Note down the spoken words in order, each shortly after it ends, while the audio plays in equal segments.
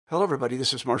Hello, everybody.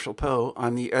 This is Marshall Poe.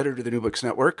 I'm the editor of the New Books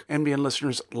Network. NBN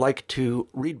listeners like to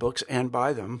read books and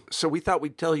buy them. So we thought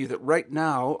we'd tell you that right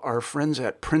now, our friends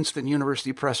at Princeton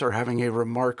University Press are having a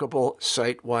remarkable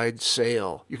site-wide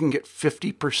sale. You can get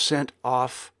 50%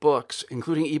 off books,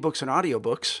 including ebooks and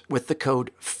audiobooks, with the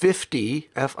code 50,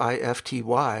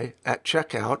 F-I-F-T-Y, at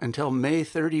checkout until May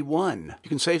 31. You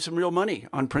can save some real money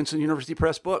on Princeton University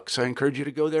Press books. I encourage you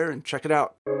to go there and check it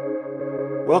out.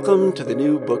 Welcome to the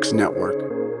New Books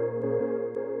Network.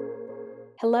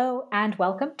 Hello and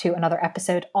welcome to another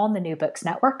episode on the New Books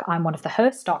Network. I'm one of the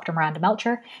hosts, Dr. Miranda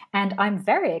Melcher, and I'm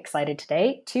very excited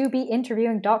today to be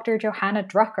interviewing Dr. Johanna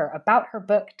Drucker about her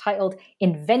book titled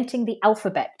Inventing the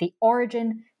Alphabet, The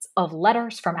Origins of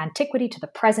Letters from Antiquity to the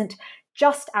Present,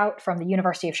 just out from the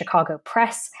University of Chicago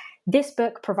Press. This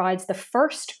book provides the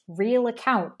first real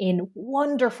account in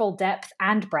wonderful depth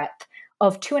and breadth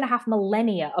of 2.5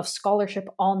 millennia of scholarship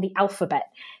on the alphabet.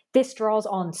 This draws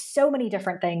on so many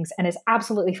different things and is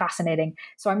absolutely fascinating.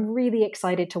 So I'm really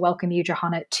excited to welcome you,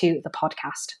 Johanna, to the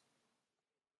podcast.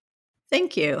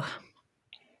 Thank you.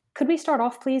 Could we start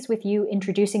off, please, with you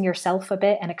introducing yourself a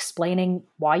bit and explaining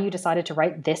why you decided to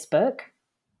write this book?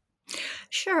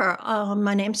 Sure.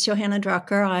 My name's Johanna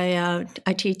Drucker.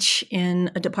 I teach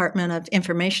in a Department of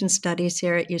Information Studies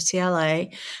here at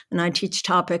UCLA, and I teach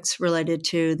topics related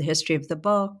to the history of the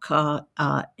book,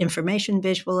 information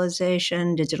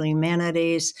visualization, digital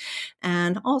humanities,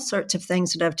 and all sorts of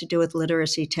things that have to do with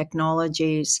literacy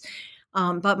technologies.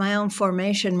 But my own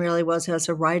formation really was as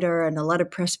a writer and a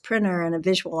letterpress printer and a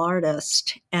visual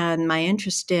artist. And my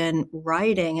interest in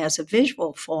writing as a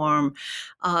visual form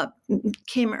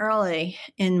came early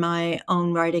in my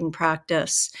own writing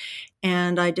practice.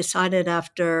 And I decided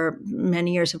after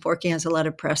many years of working as a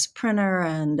letterpress printer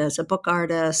and as a book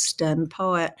artist and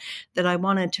poet that I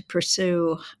wanted to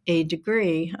pursue a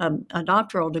degree, a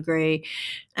doctoral degree,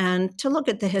 and to look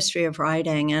at the history of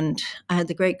writing. And I had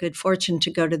the great good fortune to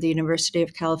go to the University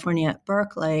of California at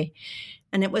Berkeley.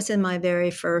 And it was in my very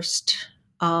first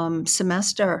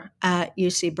semester at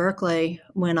UC Berkeley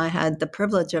when I had the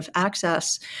privilege of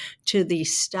access to the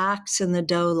stacks in the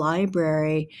Doe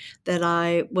Library that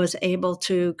I was able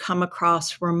to come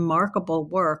across remarkable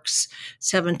works,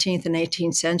 17th and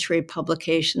 18th century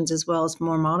publications, as well as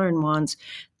more modern ones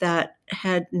that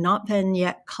had not been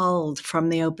yet culled from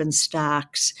the open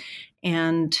stacks.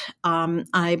 And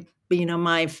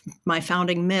my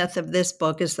founding myth of this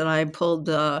book is that I pulled,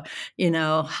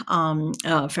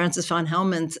 Francis von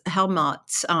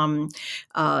Helmholtz's,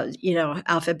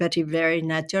 Alphabeti Veri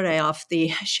Naturae off the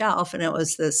shelf, and it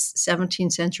was this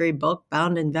 17th century book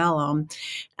bound in vellum.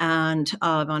 And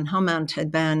von Helmont had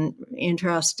been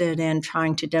interested in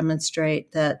trying to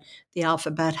demonstrate that the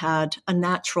alphabet had a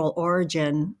natural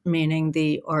origin, meaning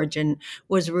the origin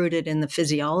was rooted in the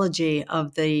physiology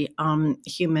of the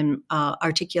human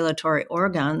articulatory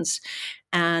organs.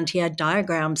 And he had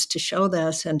diagrams to show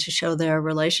this and to show their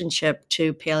relationship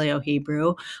to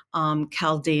Paleo-Hebrew,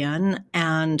 Chaldean,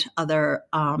 and other,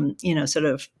 sort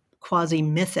of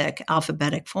quasi-mythic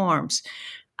alphabetic forms.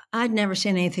 I'd never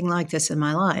seen anything like this in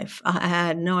my life. I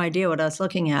had no idea what I was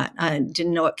looking at. I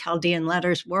didn't know what Chaldean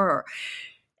letters were.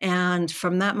 And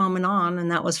from that moment on, and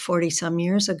that was 40-some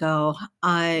years ago,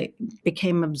 I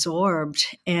became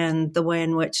absorbed in the way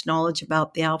in which knowledge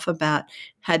about the alphabet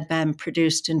had been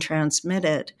produced and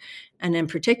transmitted, and in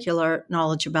particular,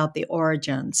 knowledge about the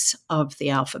origins of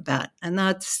the alphabet. And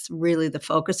that's really the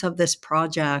focus of this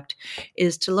project,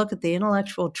 is to look at the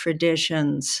intellectual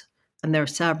traditions, and there are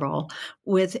several,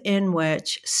 within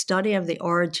which study of the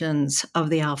origins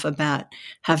of the alphabet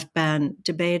have been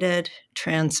debated,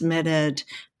 transmitted,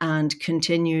 and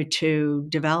continue to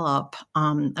develop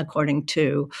according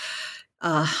to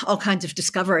all kinds of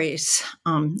discoveries.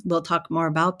 We'll talk more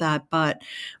about that, but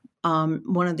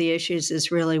one of the issues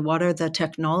is really what are the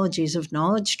technologies of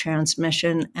knowledge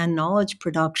transmission and knowledge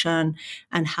production,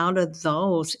 and how do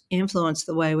those influence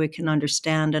the way we can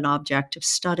understand an object of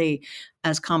study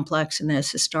as complex and as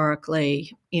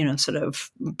historically, sort of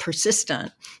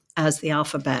persistent as the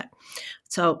alphabet.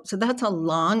 So that's a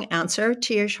long answer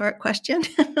to your short question.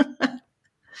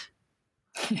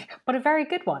 But a very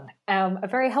good one, a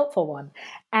very helpful one.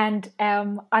 And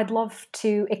I'd love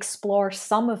to explore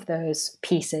some of those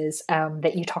pieces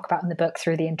that you talk about in the book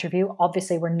through the interview.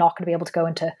 Obviously, we're not going to be able to go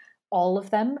into all of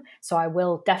them, so I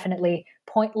will definitely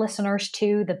point listeners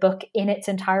to the book in its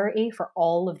entirety for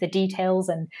all of the details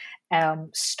and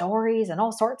stories and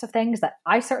all sorts of things that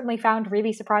I certainly found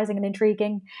really surprising and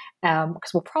intriguing,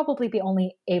 because we'll probably be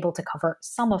only able to cover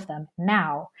some of them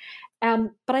now.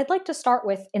 But I'd like to start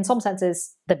with, in some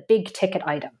senses, the big ticket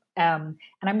item And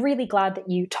I'm really glad that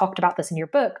you talked about this in your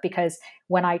book, because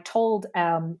when I told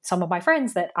some of my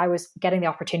friends that I was getting the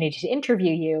opportunity to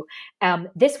interview you,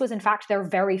 this was in fact their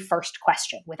very first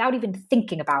question, without even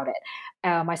thinking about it.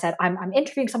 I said, I'm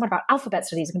interviewing someone about alphabet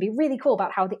studies. It's going to be really cool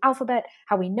about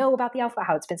how we know about the alphabet,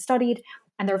 how it's been studied.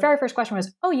 And their very first question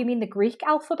was, oh, you mean the Greek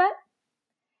alphabet?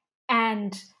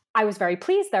 And I was very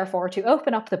pleased, therefore, to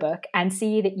open up the book and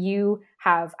see that you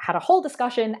have had a whole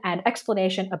discussion and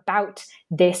explanation about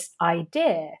this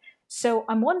idea. So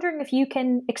I'm wondering if you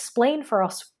can explain for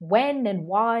us, when and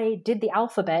why did the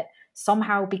alphabet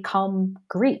somehow become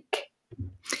Greek?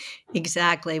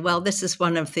 Exactly. Well, this is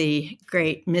one of the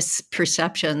great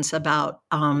misperceptions about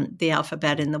the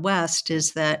alphabet in the West,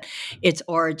 is that its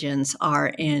origins are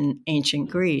in ancient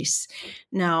Greece.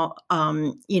 Now,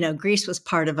 Greece was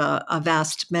part of a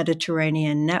vast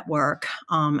Mediterranean network,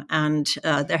 and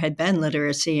there had been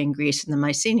literacy in Greece in the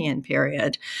Mycenaean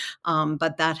period,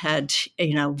 but that had,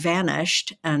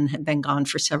 vanished and had been gone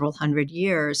for several hundred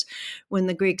years when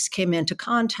the Greeks came into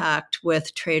contact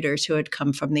with traders who had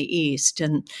come from the East.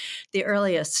 And the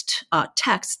earliest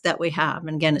text that we have,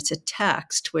 and again, it's a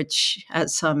text which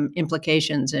has some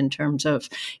implications in terms of,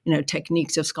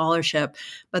 techniques of scholarship,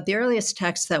 but the earliest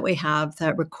text that we have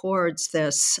that records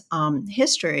this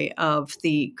history of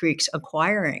the Greeks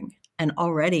acquiring an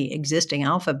already existing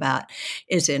alphabet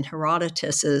is in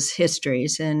Herodotus's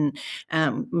histories, and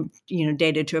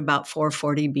dated to about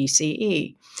 440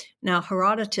 BCE. Now,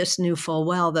 Herodotus knew full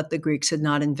well that the Greeks had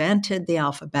not invented the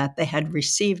alphabet. They had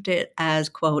received it as,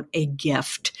 quote, a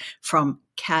gift from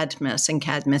Cadmus, and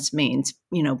Cadmus means,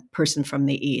 person from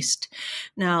the East.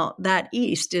 Now, that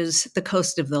East is the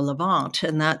coast of the Levant,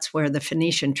 and that's where the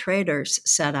Phoenician traders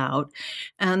set out.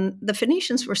 And the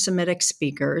Phoenicians were Semitic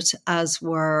speakers, as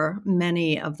were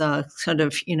many of the sort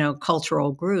of,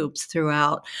 cultural groups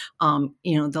throughout, the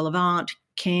Levant,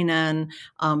 Canaan,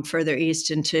 further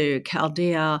east into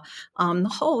Chaldea. The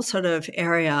whole sort of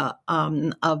area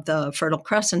of the Fertile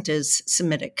Crescent is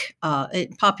Semitic,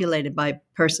 populated by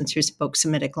persons who spoke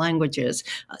Semitic languages.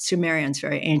 Sumerian's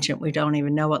very ancient. We don't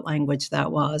even know what language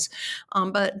that was.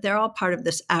 But they're all part of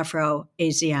this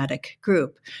Afro-Asiatic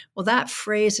group. Well, that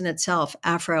phrase in itself,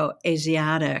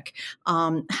 Afro-Asiatic,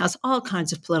 has all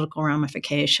kinds of political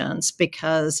ramifications,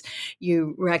 because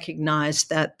you recognize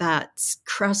that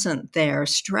crescent there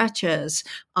stretches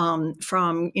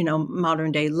from,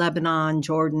 modern day Lebanon,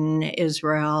 Jordan,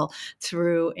 Israel,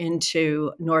 through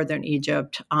into northern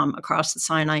Egypt, across the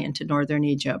Sinai into northern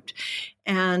Egypt.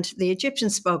 And the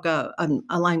Egyptians spoke a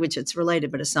language that's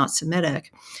related, but it's not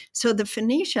Semitic. So the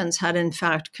Phoenicians had, in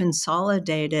fact,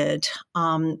 consolidated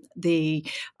the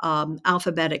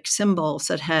alphabetic symbols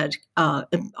that had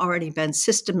already been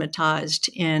systematized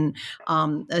in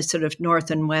a sort of north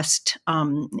and west,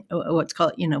 what's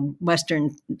called,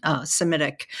 Western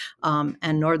Semitic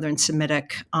and Northern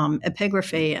Semitic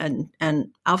epigraphy and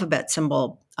alphabet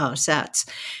symbol sets,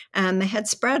 and they had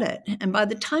spread it. And by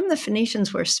the time the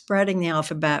Phoenicians were spreading the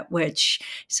alphabet, which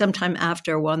sometime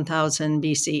after 1000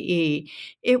 BCE,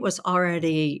 it was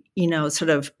already,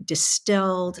 sort of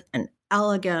distilled and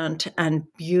elegant and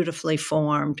beautifully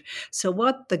formed. So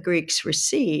what the Greeks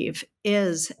receive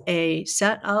is a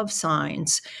set of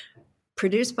signs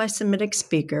produced by Semitic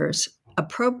speakers,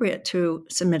 appropriate to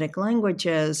Semitic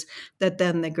languages, that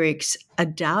then the Greeks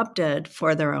adapted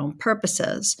for their own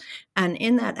purposes. And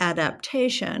in that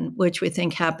adaptation, which we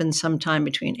think happened sometime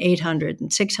between 800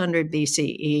 and 600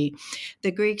 BCE,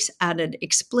 the Greeks added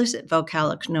explicit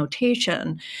vocalic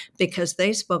notation because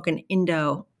they spoke an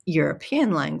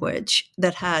Indo-European language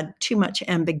that had too much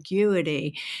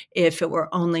ambiguity if it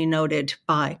were only noted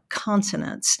by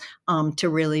consonants to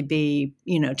really be,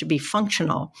 to be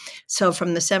functional. So from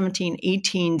the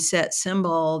 1718 set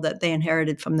symbol that they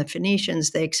inherited from the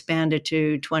Phoenicians, they expanded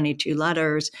to 22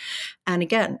 letters. And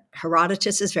again,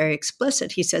 Herodotus is very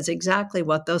explicit. He says exactly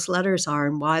what those letters are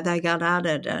and why they got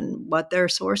added and what their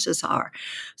sources are.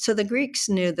 So the Greeks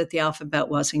knew that the alphabet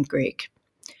wasn't Greek.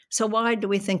 So why do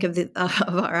we think of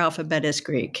our alphabet as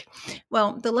Greek?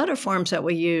 Well, the letter forms that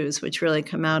we use, which really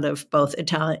come out of both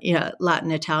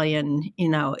Latin, Italian,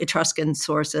 Etruscan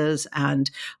sources and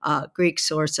Greek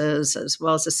sources, as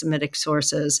well as the Semitic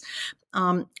sources,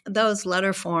 those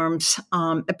letter forms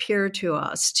appear to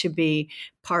us to be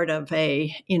part of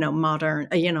a modern,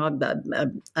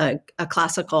 a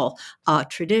classical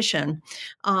tradition,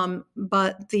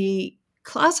 but the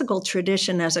classical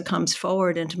tradition, as it comes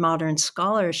forward into modern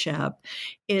scholarship,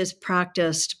 is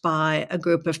practiced by a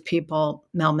group of people,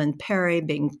 Melman Perry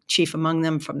being chief among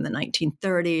them from the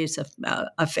 1930s,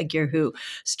 a figure who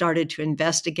started to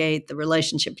investigate the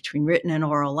relationship between written and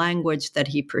oral language that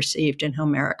he perceived in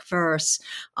Homeric verse,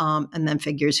 and then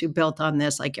figures who built on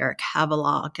this, like Eric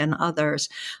Havelock and others,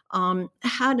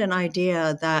 had an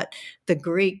idea that the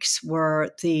Greeks were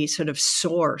the sort of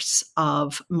source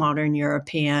of modern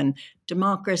European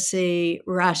democracy,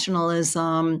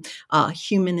 rationalism,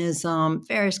 humanism,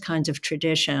 various kinds of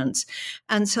traditions.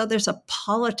 And so there's a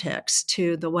politics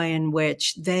to the way in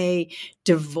which they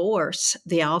divorce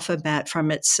the alphabet from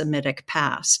its Semitic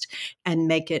past and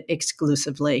make it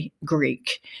exclusively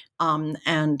Greek.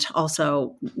 And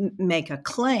also make a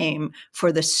claim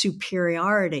for the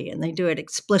superiority, and they do it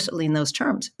explicitly in those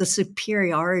terms, the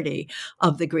superiority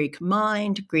of the Greek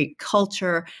mind, Greek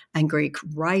culture, and Greek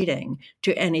writing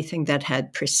to anything that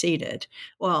had preceded.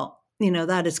 Well,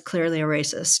 that is clearly a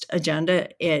racist agenda.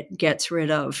 It gets rid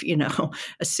of,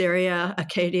 Assyria,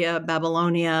 Akkadian,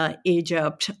 Babylonia,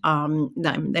 Egypt.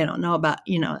 They don't know about,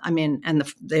 and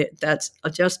that's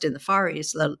just in the Far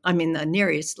East, the Near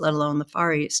East, let alone the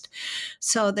Far East.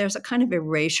 So there's a kind of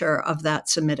erasure of that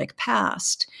Semitic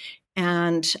past.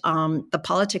 And the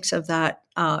politics of that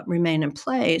remain in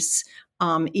place.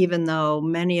 Even though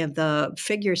many of the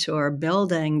figures who are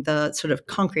building the sort of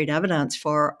concrete evidence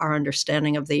for our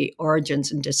understanding of the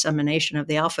origins and dissemination of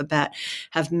the alphabet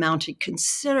have mounted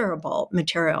considerable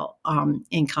material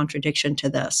in contradiction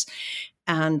to this.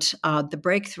 And the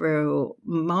breakthrough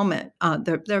moment,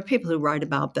 there are people who write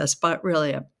about this, but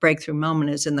really a breakthrough moment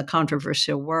is in the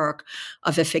controversial work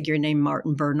of a figure named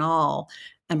Martin Bernal.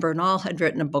 And Bernal had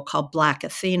written a book called Black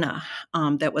Athena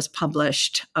that was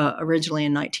published originally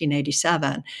in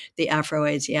 1987, The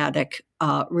Afro-Asiatic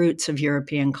Roots of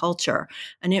European Culture.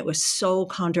 And it was so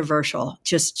controversial,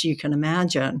 just you can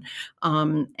imagine.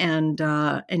 And in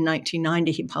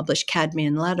 1990, he published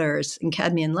Cadmean Letters, and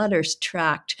Cadmean Letters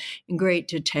tracked in great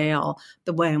detail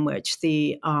the way in which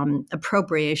the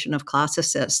appropriation of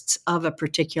classicists of a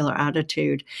particular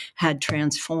attitude had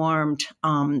transformed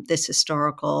this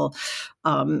historical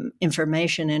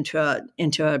information into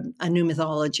a new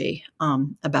mythology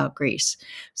about Greece.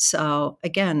 So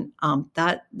again,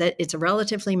 that it's a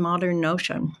relatively modern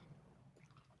notion.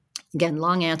 Again,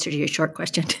 long answer to your short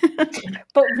question.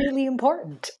 But really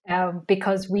important,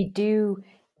 because we do,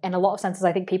 in a lot of senses,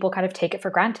 I think people kind of take it for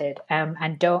granted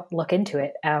and don't look into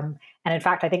it. And in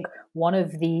fact, I think one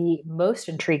of the most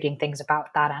intriguing things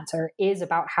about that answer is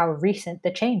about how recent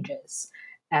the change is.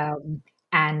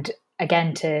 And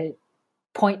again, to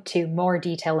point to more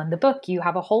detail in the book, you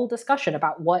have a whole discussion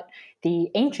about what the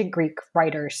ancient Greek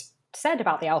writers said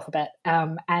about the alphabet.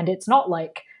 And it's not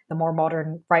like the more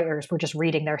modern writers were just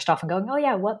reading their stuff and going, oh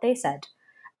yeah, what they said.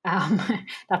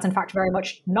 That's in fact very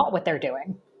much not what they're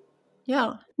doing.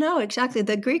 Yeah, no, exactly.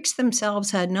 The Greeks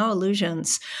themselves had no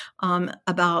illusions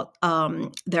about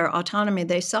their autonomy.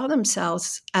 They saw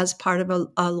themselves as part of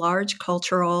a large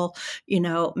cultural,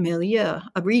 milieu,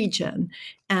 a region.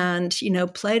 And,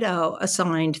 Plato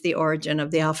assigned the origin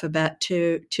of the alphabet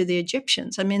to the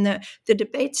Egyptians. I mean, the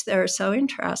debates there are so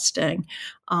interesting.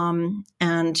 And,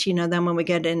 then when we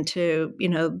get into,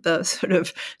 the sort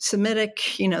of Semitic,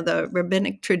 the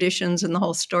rabbinic traditions and the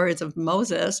whole stories of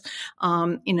Moses,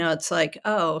 it's like,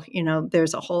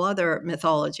 there's a whole other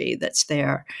mythology that's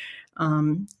there.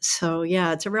 So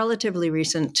yeah, it's a relatively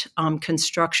recent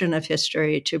construction of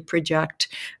history to project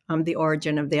the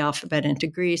origin of the alphabet into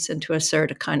Greece and to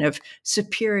assert a kind of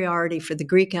superiority for the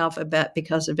Greek alphabet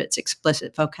because of its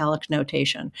explicit vocalic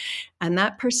notation. And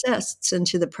that persists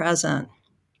into the present.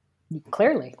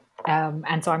 Clearly.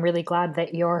 And so I'm really glad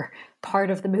that you're part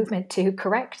of the movement to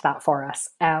correct that for us.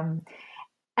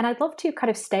 And I'd love to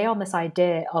kind of stay on this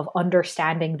idea of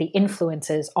understanding the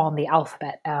influences on the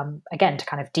alphabet, again, to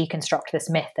kind of deconstruct this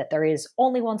myth that there is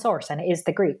only one source and it is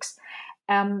the Greeks.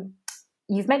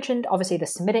 You've mentioned, obviously, the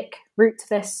Semitic roots of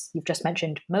this. You've just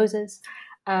mentioned Moses.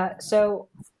 So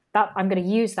that I'm going to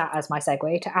use that as my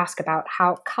segue to ask about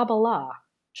how Kabbalah,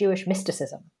 Jewish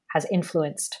mysticism, has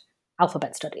influenced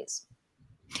alphabet studies.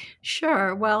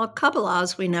 Sure. Well, Kabbalah,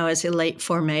 as we know, is a late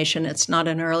formation. It's not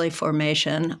an early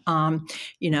formation.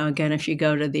 Again, if you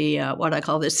go to the what I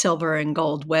call the silver and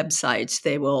gold websites,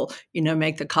 they will,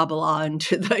 make the Kabbalah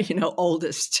into the,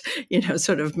 oldest,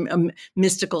 sort of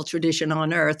mystical tradition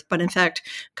on earth. But in fact,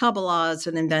 Kabbalah is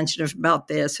an invention of about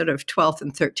the sort of 12th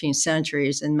and 13th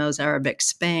centuries in Mozarabic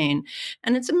Spain,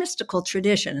 and it's a mystical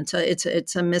tradition.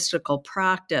 It's a mystical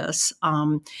practice.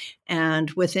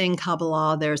 And within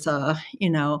Kabbalah, there's a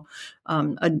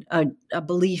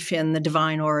belief in the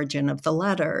divine origin of the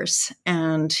letters.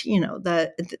 And,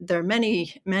 that there are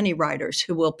many writers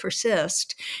who will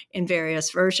persist in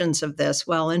various versions of this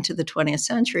well into the 20th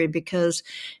century, because,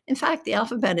 in fact, the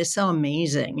alphabet is so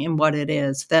amazing in what it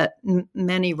is that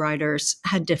many writers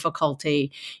had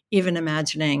difficulty even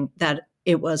imagining that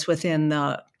it was within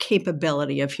the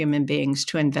capability of human beings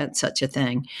to invent such a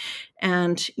thing.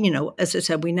 And, as I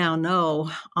said, we now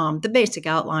know the basic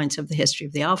outlines of the history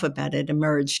of the alphabet. It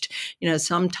emerged,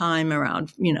 sometime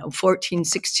around,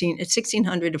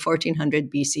 1600 to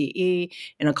 1400 BCE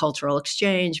in a cultural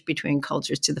exchange between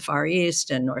cultures to the Far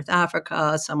East and North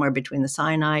Africa, somewhere between the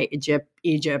Sinai,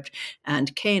 Egypt,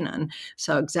 and Canaan.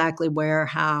 So exactly where,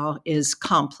 how is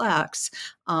complex.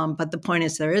 But the point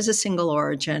is there is a single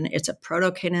origin. It's a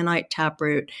Proto-Canaanite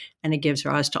taproot, and it gives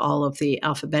rise to all of the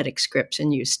alphabetic scripts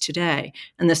in use today.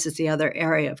 And this is the other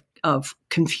area of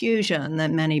confusion that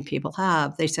many people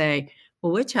have. They say,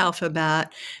 well, which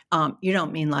alphabet? You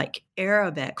don't mean like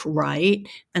Arabic, right?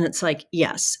 And it's like,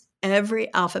 yes,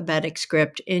 every alphabetic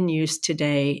script in use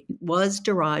today was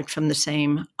derived from the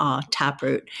same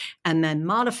taproot and then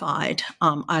modified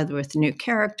either with new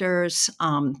characters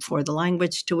for the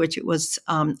language to which it was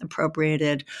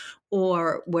appropriated,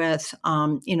 or with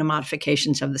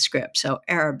modifications of the script. So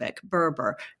Arabic,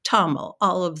 Berber, Tamil,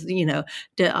 all of the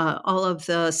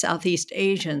Southeast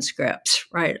Asian scripts,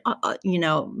 right?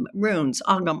 Runes,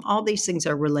 Agam, all these things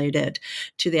are related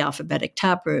to the alphabetic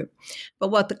taproot. But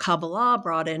what the Kabbalah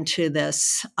brought into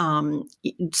this,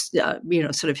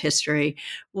 sort of history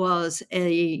was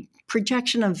a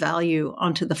projection of value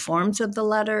onto the forms of the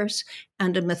letters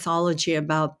and a mythology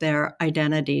about their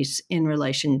identities in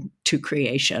relation to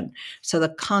creation. So the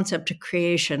concept of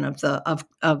creation of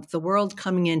the world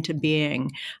coming into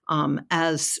being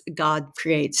as God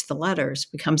creates the letters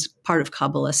becomes part of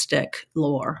Kabbalistic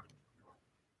lore.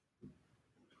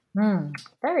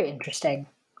 Very interesting.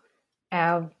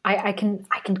 I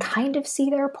can kind of see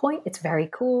their point. It's very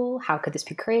cool. How could this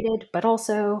be created? But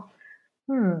also,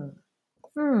 I'm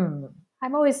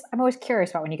always curious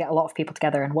about when you get a lot of people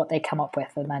together and what they come up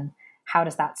with, and then how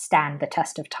does that stand the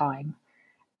test of time?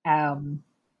 Well,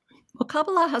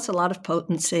 Kabbalah has a lot of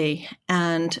potency,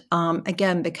 and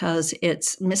again, because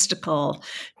its mystical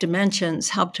dimensions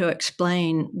help to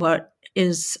explain what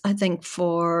is, I think,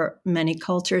 for many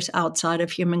cultures outside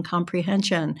of human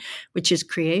comprehension, which is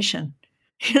creation.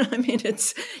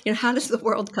 It's, how does the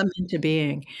world come into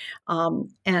being?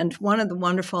 And one of the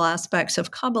wonderful aspects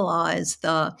of Kabbalah is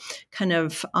the kind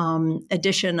of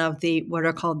addition of what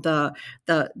are called the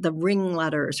ring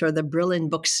letters, or the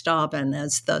Brillenbuchstaben,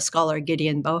 as the scholar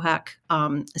Gideon Bohack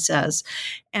says.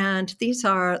 And these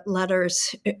are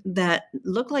letters that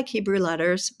look like Hebrew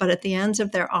letters, but at the ends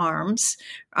of their arms,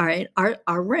 all right,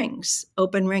 are rings,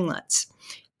 open ringlets.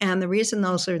 And the reason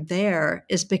those are there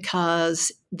is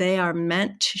because they are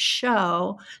meant to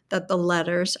show that the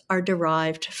letters are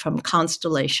derived from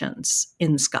constellations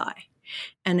in the sky.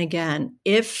 And again,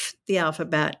 if the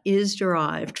alphabet is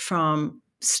derived from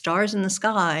stars in the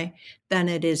sky, then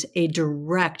it is a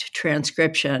direct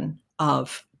transcription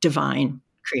of divine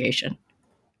creation.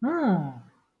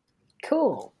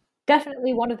 Cool.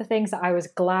 Definitely one of the things that I was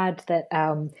glad that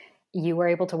you were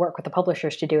able to work with the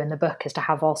publishers to do in the book is to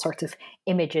have all sorts of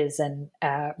images and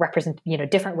represent,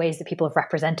 different ways that people have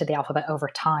represented the alphabet over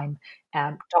time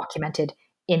documented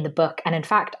in the book. And in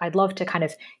fact, I'd love to kind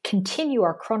of continue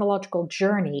our chronological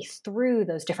journey through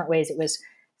those different ways it was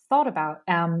thought about,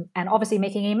 and obviously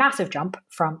making a massive jump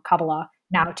from Kabbalah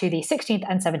now to the 16th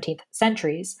and 17th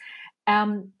centuries.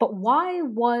 But why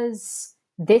was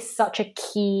this such a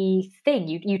key thing?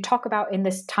 You talk about in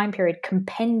this time period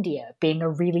compendia being a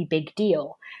really big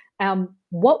deal.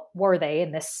 What were they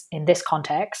in this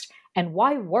context, and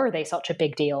why were they such a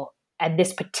big deal at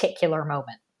this particular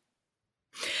moment?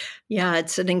 Yeah,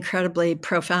 it's an incredibly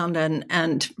profound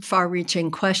and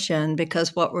far-reaching question,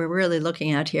 because what we're really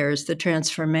looking at here is the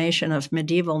transformation of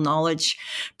medieval knowledge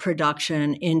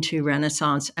production into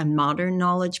Renaissance and modern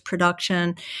knowledge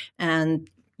production. And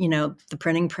the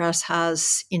printing press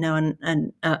has,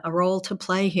 a role to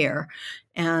play here.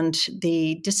 And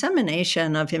the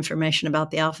dissemination of information about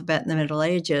the alphabet in the Middle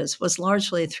Ages was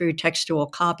largely through textual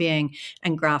copying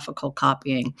and graphical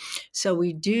copying. So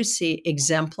we do see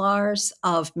exemplars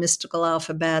of mystical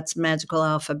alphabets, magical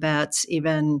alphabets,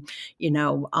 even,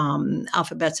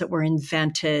 alphabets that were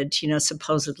invented,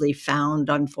 supposedly found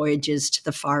on voyages to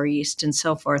the Far East and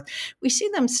so forth. We see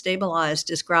them stabilized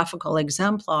as graphical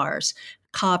exemplars,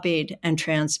 copied and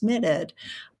transmitted.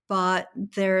 but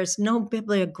there's no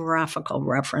bibliographical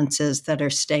references that are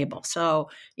stable. So,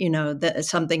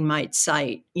 something might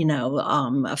cite,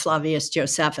 Flavius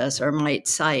Josephus, or might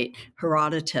cite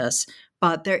Herodotus,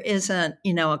 but there isn't,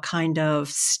 a kind of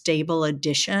stable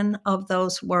edition of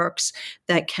those works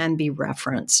that can be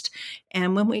referenced.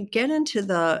 And when we get into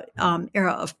the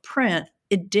era of print,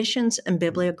 editions and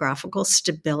bibliographical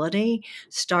stability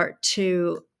start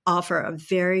to offer a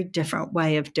very different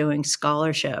way of doing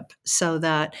scholarship, so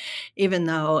that even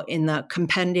though in the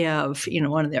compendia of,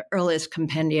 one of the earliest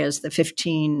compendias, the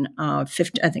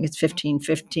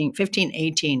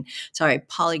 1518,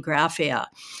 Polygraphia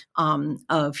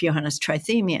of Johannes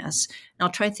Trithemius. Now,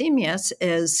 Trithemius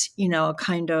is, a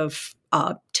kind of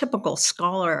typical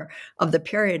scholar of the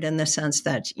period, in the sense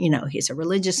that, he's a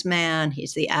religious man.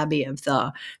 He's the abbey of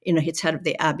he's head of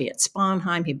the abbey at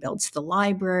Sponheim. He builds the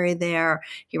library there.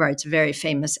 He writes a very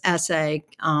famous essay,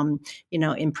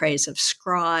 in praise of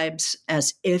scribes,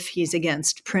 as if he's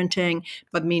against printing.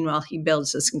 But meanwhile, he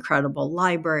builds this incredible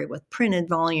library with printed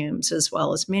volumes as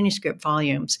well as manuscript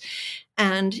volumes.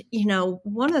 And,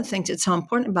 one of the things that's so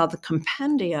important about the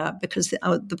compendia, because the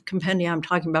compendia I'm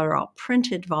talking about are all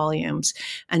printed volumes,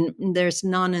 and there's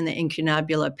none in the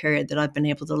incunabula period that I've been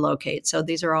able to locate. So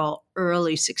these are all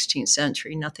early 16th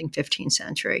century, nothing 15th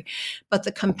century. But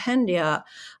the compendia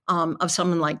of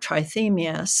someone like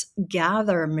Trithemius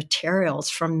gather materials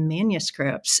from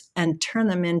manuscripts and turn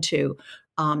them into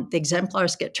the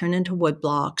exemplars get turned into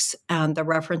woodblocks, and the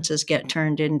references get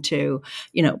turned into,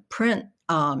 print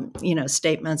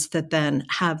statements that then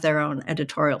have their own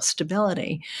editorial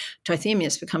stability.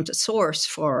 Trithemius becomes a source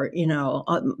for,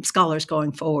 scholars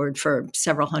going forward for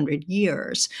several hundred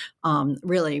years,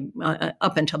 really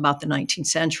up until about the 19th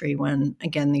century, when,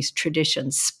 again, these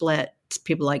traditions split.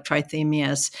 People like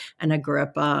Trithemius and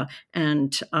Agrippa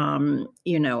and,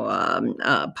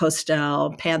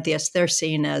 Postel, Pantheus, they're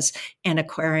seen as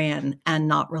antiquarian and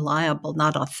not reliable,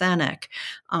 not authentic.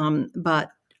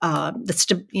 But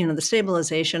the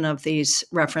stabilization of these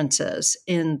references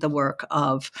in the work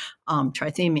of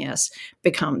Trithemius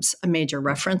becomes a major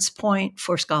reference point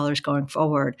for scholars going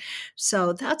forward.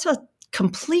 So that's a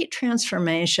complete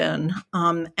transformation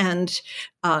and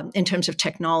in terms of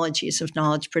technologies of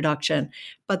knowledge production.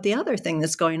 But the other thing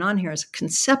that's going on here is a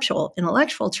conceptual,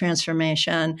 intellectual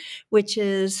transformation, which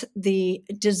is the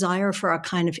desire for a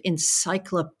kind of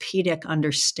encyclopedic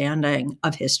understanding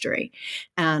of history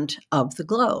and of the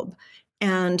globe.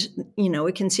 And,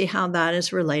 we can see how that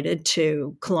is related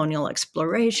to colonial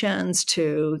explorations,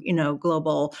 to,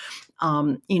 global,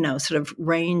 sort of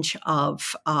range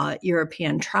of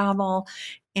European travel.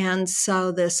 And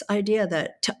so this idea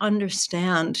that to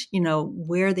understand,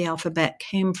 where the alphabet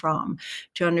came from,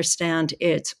 to understand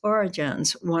its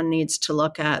origins, one needs to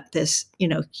look at this,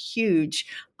 huge,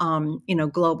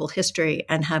 global history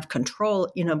and have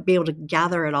control, be able to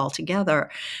gather it all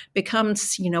together,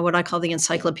 becomes, what I call the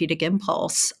encyclopedic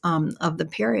impulse of the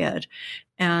period.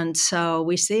 And so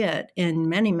we see it in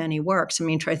many, many works. I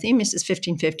mean, Trithemius'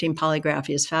 1515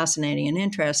 Polygraphia is fascinating and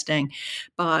interesting.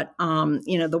 But,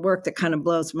 the work that kind of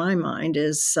blows my mind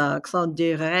is Claude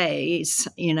Duray's,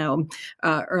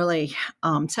 early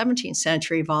 17th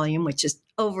century volume, which is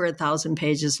over 1,000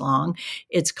 pages long.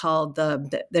 It's called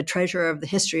the Treasure of the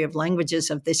History of Languages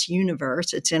of This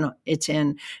Universe. It's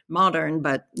in modern,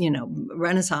 but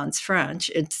Renaissance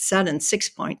French. It's set in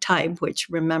 6-point type, which,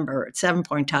 remember,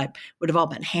 7-point type would have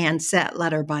all been hand set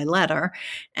letter by letter,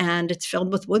 and it's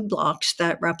filled with woodblocks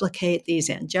that replicate these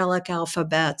angelic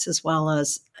alphabets as well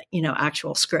as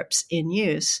actual scripts in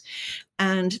use.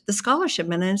 And the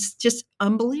scholarship in it is just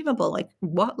unbelievable. Like,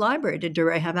 what library did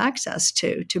Duray have access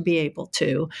to be able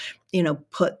to,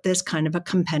 put this kind of a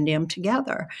compendium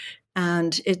together?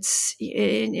 And it's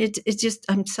just,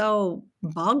 I'm so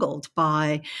boggled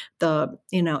by the,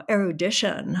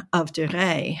 erudition of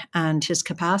Duray and his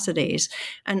capacities.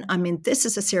 And I mean, this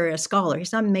is a serious scholar.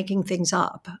 He's not making things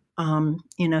up.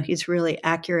 He's really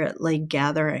accurately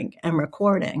gathering and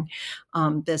recording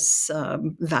this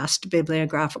vast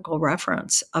bibliographical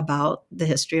reference about the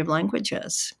history of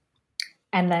languages.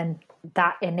 And then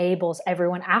that enables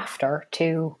everyone after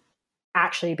to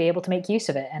actually be able to make use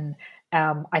of it. And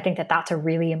I think that that's a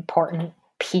really important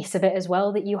piece of it as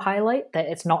well that you highlight, that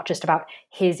it's not just about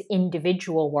his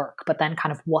individual work, but then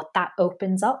kind of what that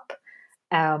opens up,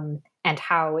 and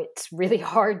how it's really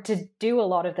hard to do a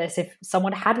lot of this if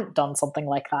someone hadn't done something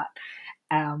like that.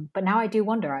 But now I do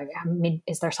wonder, I mean,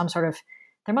 is there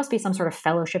there must be some sort of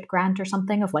fellowship grant or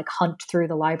something of like hunt through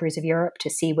the libraries of Europe to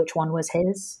see which one was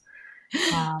his?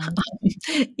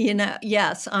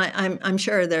 Yes, I'm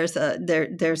sure there's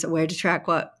a way to track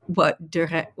what what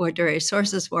Duré's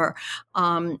sources were.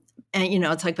 And,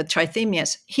 it's like with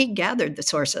Trithemius, he gathered the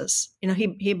sources.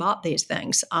 He bought these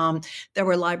things. There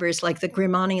were libraries like the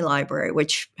Grimani Library,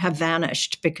 which have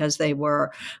vanished because they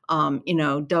were,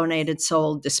 donated,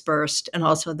 sold, dispersed. And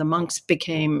also the monks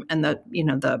became, and the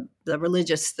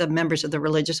members of the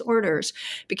religious orders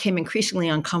became increasingly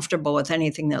uncomfortable with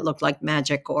anything that looked like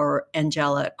magic or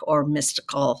angelic or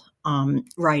mystical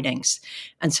writings.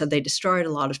 And so they destroyed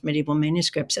a lot of medieval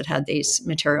manuscripts that had these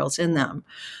materials in them.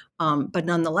 But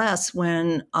nonetheless,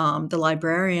 when the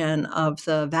librarian of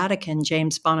the Vatican,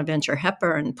 James Bonaventure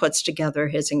Hepburn, puts together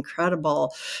his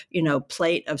incredible,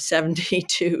 plate of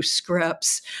 72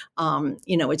 scripts,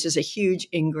 which is a huge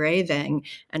engraving,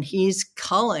 and he's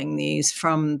culling these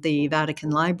from the Vatican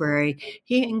Library,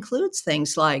 he includes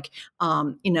things like,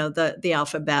 the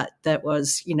alphabet that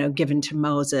was, given to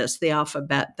Moses, the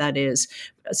alphabet that is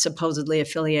supposedly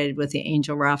affiliated with the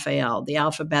angel Raphael, the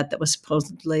alphabet that was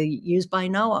supposedly used by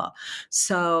Noah.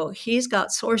 So he's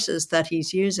got sources that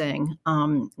he's using,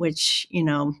 which,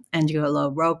 Angelo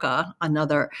Rocca,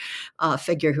 another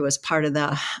figure who was part of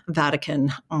the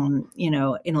Vatican,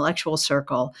 intellectual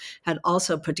circle, had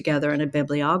also put together in a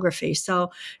bibliography.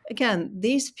 So again,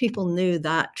 these people knew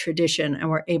that tradition and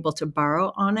were able to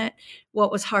borrow on it.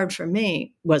 What was hard for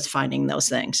me was finding those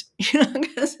things,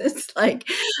 because it's like,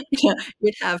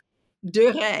 you'd have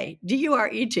Duré,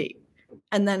 D-U-R-E-T,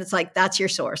 and then it's like, that's your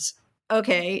source.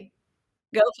 Okay,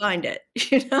 go find it.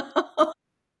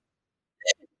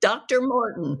 Dr.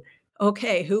 Morton.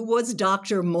 Okay, who was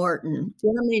Dr. Morton? Do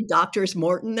you know how many Drs.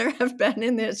 Morton there have been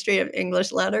in the history of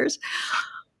English letters?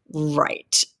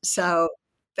 Right. So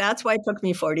that's why it took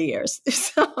me 40 years.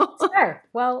 Sure.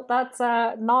 Well, that's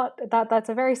that's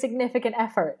a very significant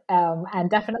effort, and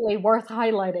definitely worth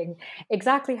highlighting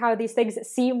exactly how these things that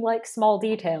seem like small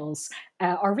details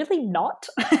are really not,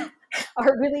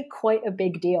 are really quite a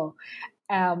big deal.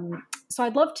 So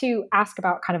I'd love to ask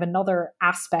about kind of another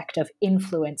aspect of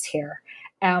influence here,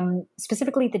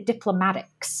 specifically the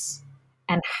diplomatics,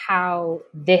 and how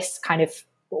does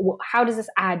this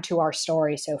add to our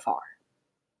story so far?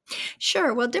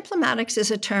 Sure. Well, diplomatics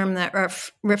is a term that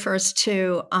refers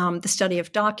to the study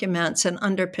of documents and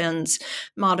underpins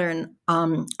modern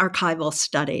archival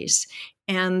studies.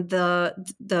 And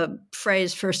the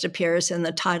phrase first appears in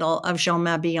the title of Jean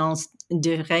Mabillon's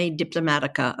De Re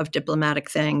Diplomatica, of diplomatic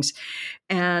things.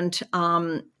 And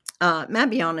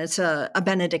Mabillon is a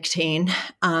Benedictine,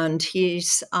 and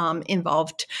he's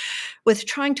involved with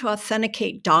trying to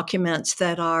authenticate documents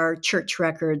that are church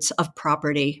records of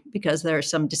property, because there are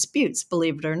some disputes,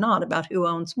 believe it or not, about who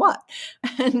owns what.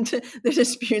 And the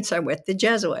disputes are with the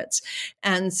Jesuits.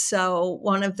 And so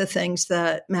one of the things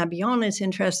that Mabillon is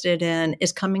interested in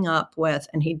is coming up with,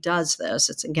 and he does this,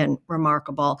 it's again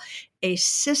remarkable, a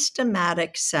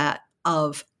systematic set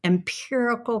of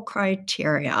empirical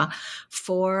criteria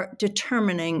for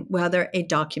determining whether a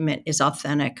document is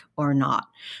authentic or not.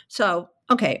 So,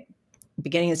 okay,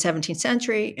 beginning of the 17th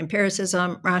century,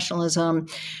 empiricism, rationalism.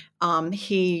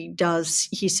 He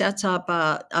sets up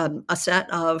a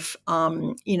set of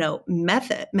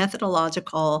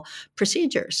methodological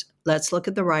procedures. Let's look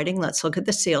at the writing. Let's look at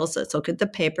the seals. Let's look at the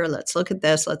paper. Let's look at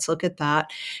this. Let's look at that.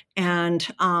 And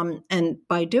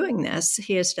by doing this,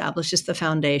 he establishes the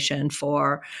foundation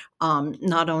for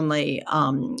not only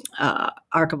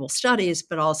archival studies,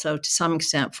 but also to some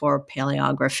extent for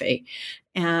paleography.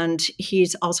 And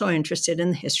he's also interested in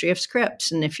the history of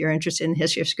scripts. And if you're interested in the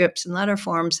history of scripts and letter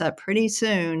forms, that pretty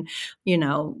soon,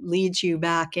 leads you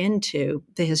back into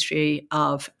the history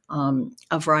of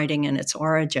writing and its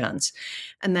origins.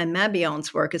 And then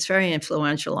Mabillon's work is very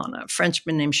influential on a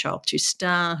Frenchman named Charles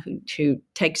Toustain, who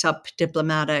takes up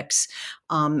diplomatics,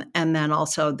 and then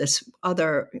also this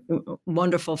other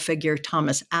wonderful figure,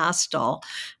 Thomas Astle.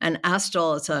 And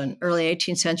Astle is an early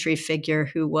 18th century figure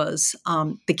who was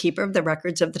the keeper of the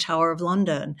records of the Tower of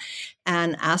London.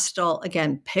 And Astle,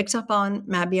 again, picks up on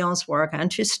Mabillon's work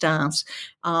and Toustain's,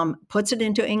 puts it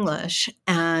into English,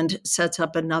 and sets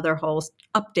up another whole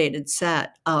updated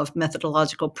set of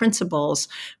methodological principles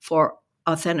for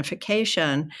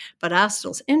authentication. But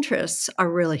Astle's interests are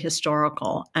really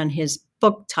historical, and his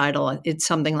book title, it's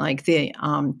something like the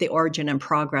origin and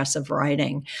progress of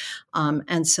writing.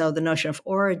 And so the notion of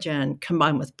origin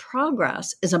combined with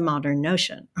progress is a modern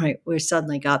notion, right? We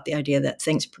suddenly got the idea that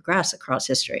things progress across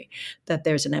history, that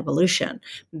there's an evolution.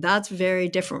 That's very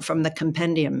different from the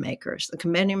compendium makers. The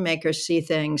compendium makers see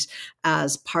things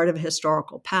as part of a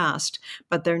historical past,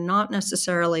 but they're not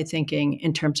necessarily thinking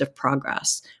in terms of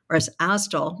progress. Whereas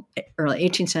Astle, early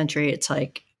 18th century, it's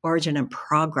like, origin and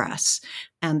progress.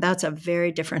 And that's a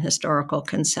very different historical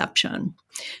conception.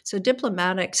 So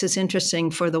diplomatics is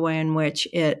interesting for the way in which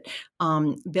it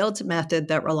builds a method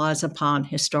that relies upon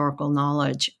historical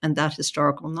knowledge, and that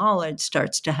historical knowledge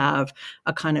starts to have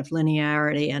a kind of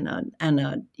linearity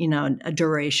and a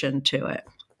duration to it.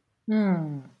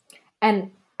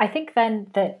 And I think then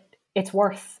that it's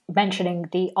worth mentioning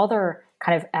the other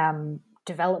kind of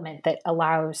development that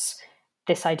allows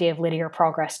this idea of linear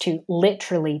progress to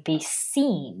literally be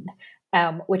seen,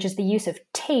 which is the use of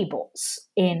tables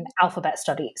in alphabet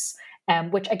studies,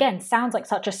 which again sounds like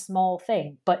such a small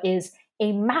thing, but is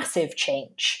a massive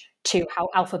change to how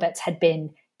alphabets had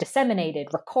been disseminated,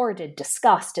 recorded,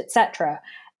 discussed, etc.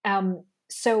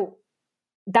 So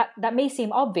that may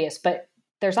seem obvious, but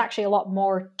there's actually a lot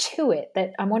more to it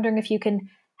that I'm wondering if you can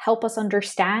help us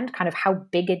understand kind of how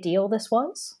big a deal this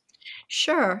was.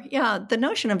 Sure. Yeah. The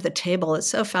notion of the table is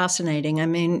so fascinating. I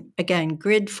mean, again,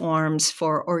 grid forms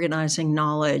for organizing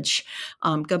knowledge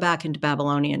go back into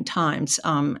Babylonian times.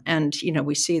 And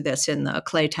we see this in the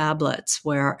clay tablets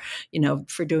where,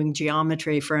 for doing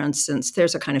geometry, for instance,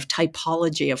 there's a kind of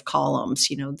typology of columns,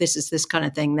 this is this kind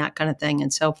of thing, that kind of thing,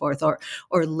 and so forth, or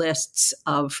lists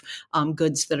of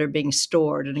goods that are being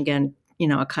stored. And again,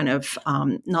 a kind of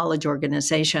knowledge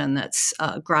organization that's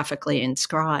graphically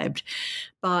inscribed.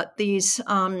 But these,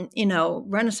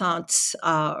 Renaissance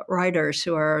writers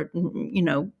who are,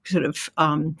 sort of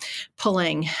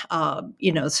pulling,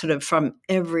 sort of from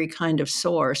every kind of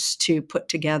source to put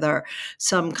together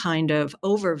some kind of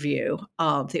overview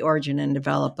of the origin and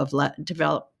development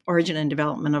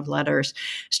of letters,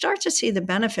 start to see the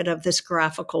benefit of this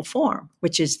graphical form,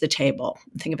 which is the table.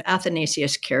 Think of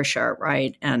Athanasius Kircher,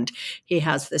 right? And he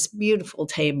has this beautiful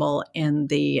table in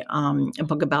the a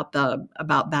book about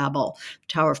Babel,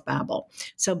 Tower of Babel.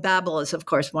 So Babel is, of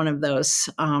course, one of those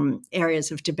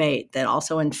areas of debate that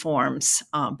also informs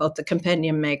both the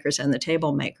compendium makers and the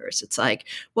table makers. It's like,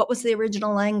 what was the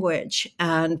original language,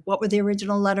 and what were the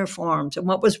original letter forms, and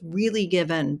what was really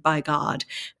given by God,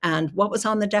 and what was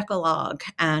on the Decalogue,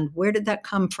 and where did that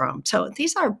come from? So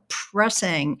these are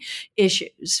pressing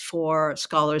issues for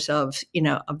scholars of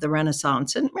the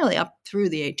Renaissance and really up through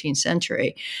the 18th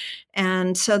century.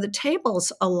 And so the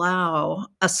tables allow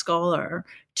a scholar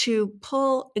to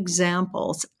pull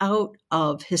examples out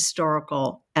of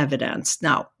historical evidence.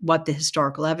 Now, what the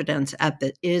historical evidence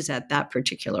is at that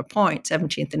particular point,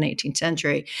 17th and 18th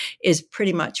century, is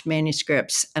pretty much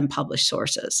manuscripts and published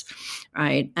sources,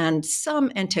 right? And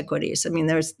some antiquities. I mean,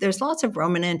 there's lots of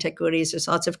Roman antiquities, there's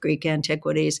lots of Greek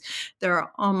antiquities. There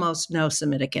are almost no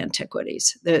Semitic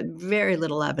antiquities. There's very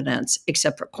little evidence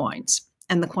except for coins.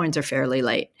 And the coins are fairly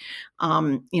late,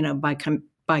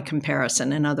 by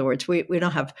comparison. In other words, we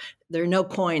don't have, there are no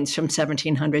coins from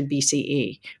 1700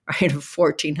 BCE, right, or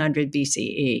 1400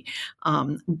 BCE.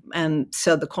 And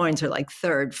so the coins are like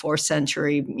 3rd, 4th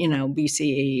century,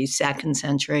 BCE, 2nd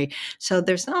century. So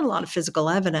there's not a lot of physical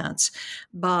evidence.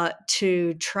 But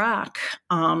to track,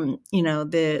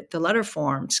 the letter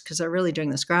forms, because they're really doing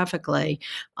this graphically,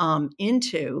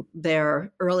 into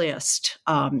their earliest,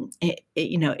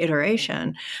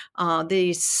 iteration,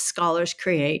 these scholars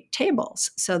create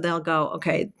tables. So they'll go,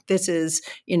 okay, this is,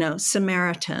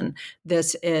 Samaritan,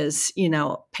 this is,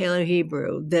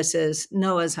 Paleo-Hebrew, this is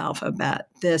Noah's alphabet,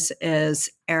 this is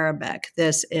Arabic,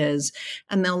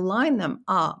 and they'll line them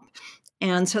up.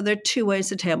 And so there are two ways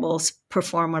the tables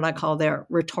perform what I call their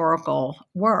rhetorical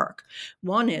work.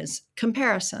 One is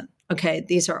comparison. Okay,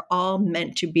 these are all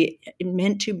meant to be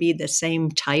the same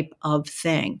type of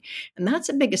thing. And that's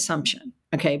a big assumption.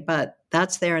 Okay, but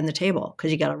that's there in the table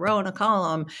because you got a row and a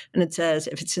column, and it says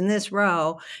if it's in this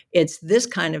row, it's this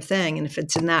kind of thing, and if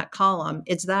it's in that column,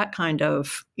 it's that kind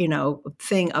of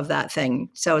thing of that thing.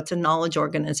 So it's a knowledge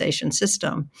organization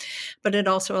system, but it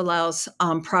also allows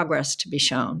progress to be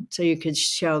shown. So you could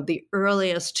show the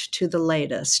earliest to the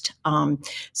latest,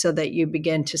 so that you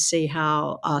begin to see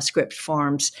how script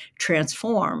forms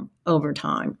transform over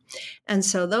time. And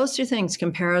so those two things,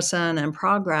 comparison and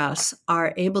progress,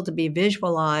 are able to be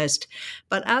visualized,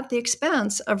 but at the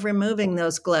expense of removing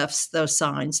those glyphs, those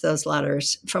signs, those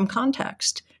letters from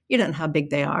context. You don't know how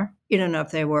big they are. You don't know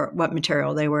what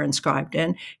material they were inscribed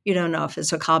in. You don't know if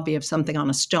it's a copy of something on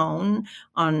a stone,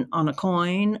 on a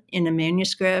coin, in a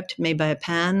manuscript, made by a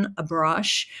pen, a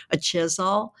brush, a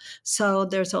chisel. So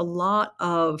there's a lot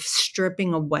of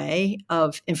stripping away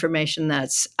of information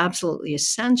that's absolutely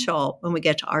essential when we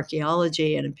get to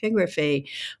archaeology and epigraphy,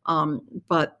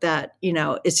 but that,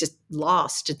 it's just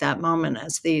lost at that moment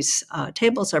as these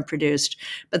tables are produced.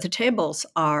 But the tables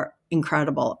are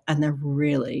incredible, and they're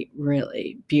really,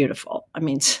 really beautiful. I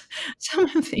mean, some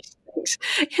of these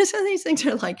things. So these things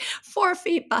are like 4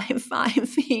 feet by 5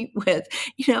 feet with,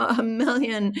 a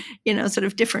million, sort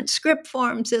of different script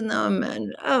forms in them.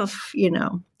 And,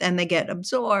 and they get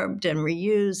absorbed and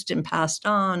reused and passed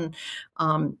on.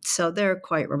 So they're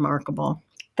quite remarkable.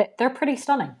 They're pretty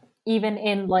stunning. Even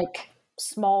in like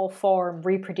small form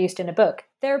reproduced in a book,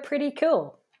 they're pretty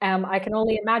cool. I can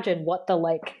only imagine what the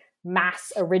like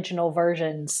mass original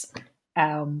versions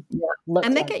look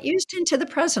and they like. get used into the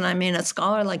present. I mean, a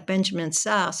scholar like Benjamin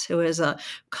Sass, who is a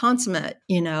consummate,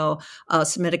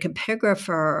 Semitic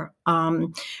epigrapher,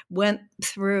 went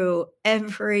through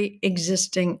every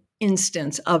existing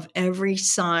instance of every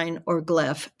sign or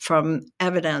glyph from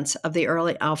evidence of the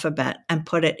early alphabet and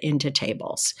put it into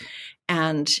tables.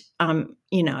 And,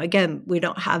 again, we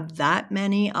don't have that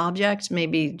many objects,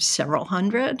 maybe several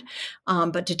hundred,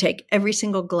 but to take every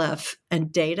single glyph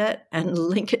and date it and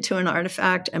link it to an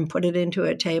artifact and put it into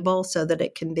a table so that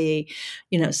it can be,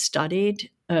 studied,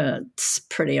 it's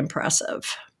pretty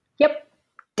impressive. Yep,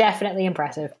 definitely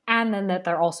impressive. And then that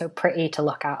they're also pretty to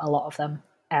look at, a lot of them.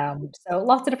 So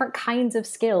lots of different kinds of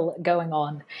skill going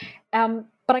on.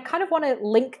 But I kind of want to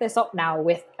link this up now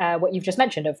with what you've just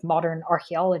mentioned of modern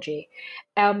archaeology,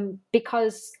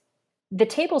 because the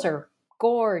tables are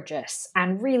gorgeous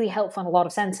and really helpful in a lot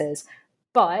of senses,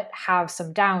 but have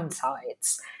some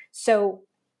downsides. So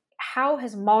how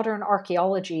has modern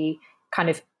archaeology kind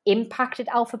of impacted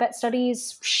alphabet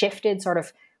studies, shifted sort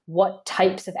of what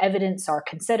types of evidence are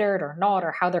considered or not,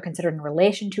 or how they're considered in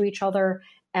relation to each other?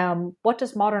 What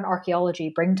does modern archaeology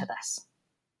bring to this?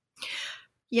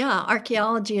 Yeah,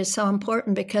 archaeology is so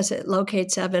important because it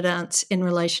locates evidence in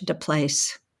relation to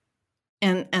place.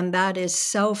 And that is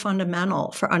so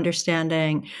fundamental for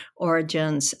understanding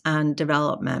origins and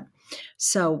development.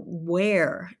 So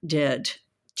where did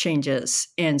changes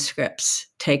in scripts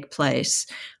take place,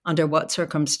 under what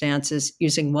circumstances,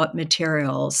 using what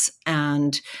materials,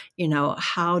 and,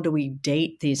 how do we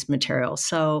date these materials?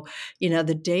 So,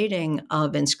 the dating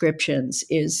of inscriptions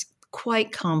is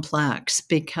quite complex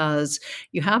because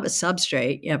you have a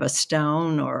substrate, you have a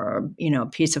stone or, a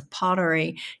piece of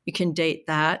pottery, you can date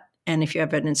that. And if you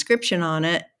have an inscription on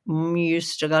it, you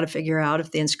still got to figure out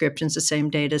if the inscription's the same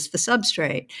date as the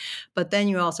substrate. But then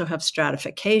you also have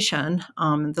stratification,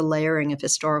 the layering of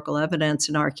historical evidence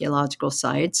in archaeological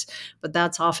sites. But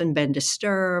that's often been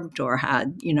disturbed or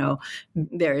had,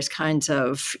 various kinds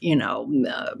of,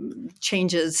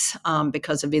 changes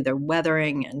because of either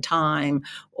weathering and time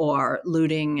or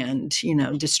looting and,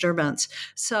 disturbance.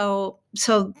 So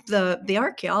the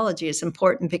archaeology is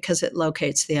important because it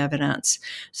locates the evidence.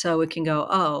 So we can go,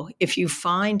 oh, if you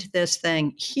find this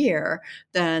thing here,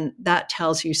 then that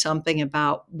tells you something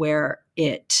about where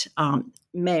it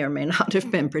may or may not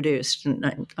have been produced.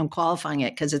 And I'm qualifying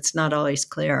it because it's not always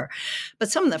clear.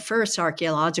 But some of the first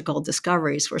archaeological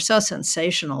discoveries were so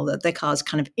sensational that they caused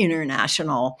kind of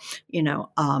international,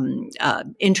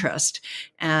 interest.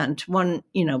 And one,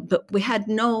 but we had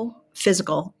no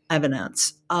physical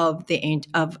evidence of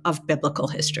biblical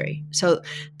history. So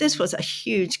this was a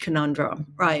huge conundrum,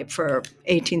 right, for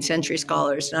 18th century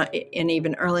scholars and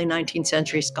even early 19th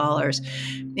century scholars.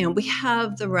 We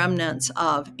have the remnants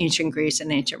of ancient Greece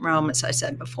and ancient Rome, as I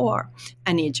said before,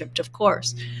 and Egypt, of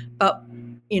course. But,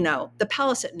 the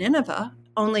palace at Nineveh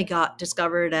only got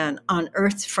discovered and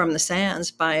unearthed from the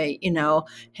sands by,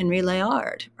 Henry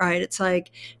Layard, right? It's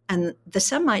like, and the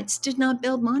Semites did not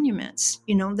build monuments.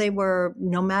 They were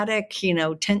nomadic,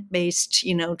 tent-based,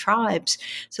 tribes.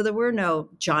 So there were no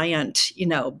giant,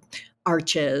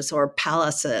 arches or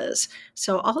palaces.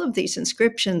 So all of these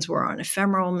inscriptions were on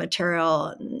ephemeral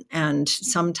material and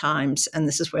sometimes, and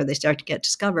this is where they start to get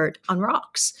discovered, on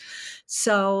rocks.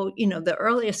 So, the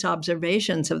earliest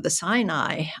observations of the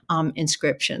Sinai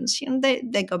inscriptions,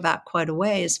 they go back quite a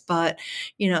ways, but,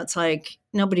 it's like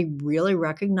nobody really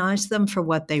recognized them for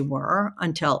what they were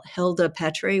until Hilda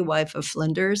Petrie, wife of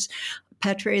Flinders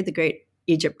Petrie, the great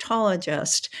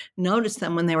Egyptologist, noticed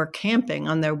them when they were camping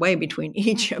on their way between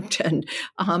Egypt and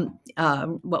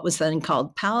what was then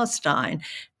called Palestine.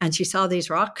 And she saw these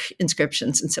rock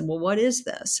inscriptions and said, well, what is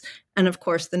this? And of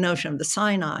course, the notion of the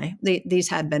Sinai, these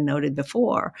had been noted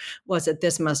before, was that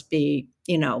this must be,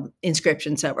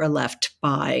 inscriptions that were left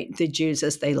by the Jews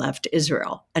as they left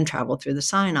Israel and traveled through the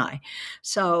Sinai.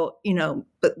 So,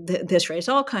 but this raised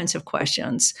all kinds of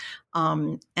questions.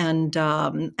 And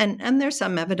there's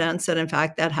some evidence that, in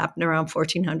fact, that happened around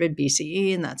 1400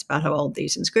 BCE, and that's about how old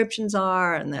these inscriptions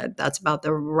are, and that's about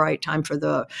the right time for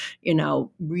the,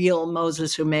 real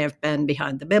Moses who may have been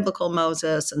behind the biblical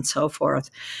Moses and so forth.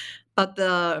 But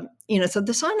so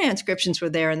the Sinai inscriptions were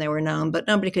there and they were known, but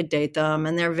nobody could date them,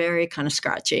 and they're very kind of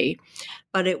scratchy.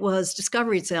 But it was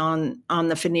discoveries on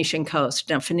the Phoenician coast.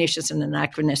 Now, Phoenician is an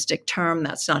anachronistic term.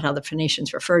 That's not how the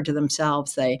Phoenicians referred to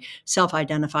themselves. They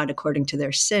self-identified according to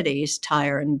their cities,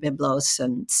 Tyre and Byblos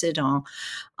and Sidon.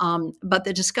 But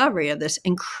the discovery of this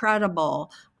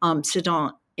incredible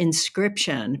Sidon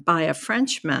inscription by a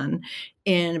Frenchman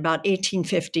in about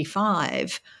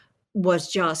 1855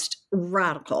 was just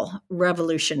radical,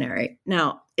 revolutionary.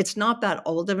 Now, it's not that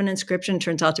old of an inscription. It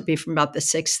turns out to be from about the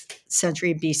 6th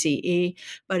century BCE,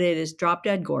 but it is drop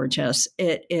dead gorgeous.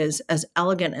 It is as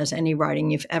elegant as any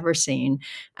writing you've ever seen,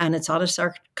 and it's on a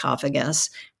sarcophagus.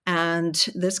 And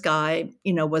this guy,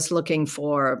 was looking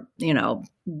for,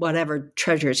 whatever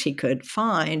treasures he could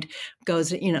find.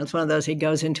 It's one of those, he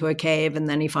goes into a cave and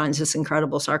then he finds this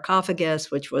incredible sarcophagus,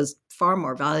 which was far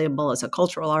more valuable as a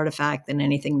cultural artifact than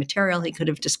anything material he could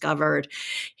have discovered.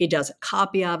 He does a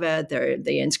copy of it.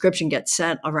 The inscription gets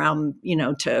sent around,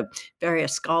 to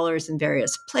various scholars in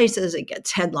various places. It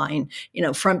gets headline,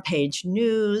 front page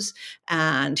news,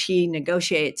 and he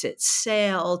negotiates its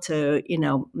sale to,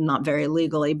 not very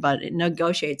legally, but it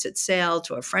negotiates its sale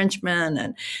to a Frenchman,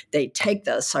 and they take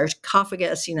the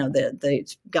sarcophagus, the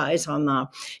guys on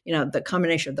the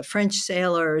combination of the French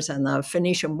sailors and the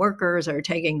Phoenician workers are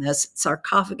taking this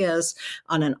sarcophagus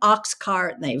on an ox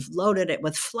cart, and they've loaded it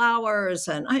with flowers.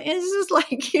 And it's just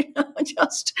like,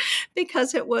 just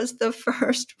because it was the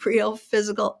first real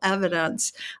physical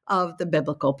evidence of the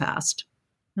biblical past.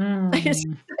 It's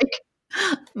like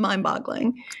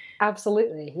mind-boggling.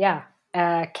 Absolutely. Yeah.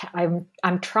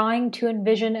 I'm trying to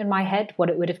envision in my head what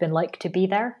it would have been like to be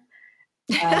there.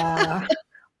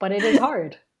 But it is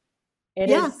hard. It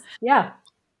is. Yeah.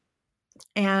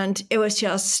 And it was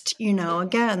just,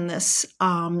 again, this,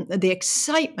 the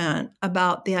excitement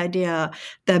about the idea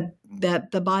that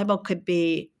the Bible could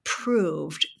be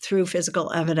proved through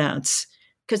physical evidence,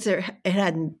 because there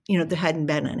hadn't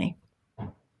been any.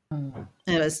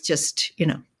 It was just,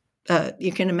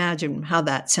 you can imagine how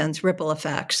that sends ripple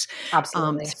effects.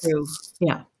 Absolutely. Through,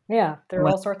 there are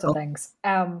all sorts of things.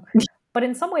 But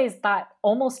in some ways, that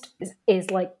almost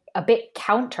is like a bit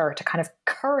counter to kind of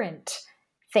current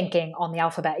thinking on the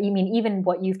alphabet. I mean, even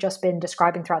what you've just been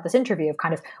describing throughout this interview of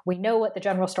kind of, we know what the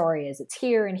general story is. It's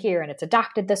here and here, and it's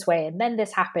adapted this way, and then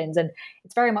this happens. And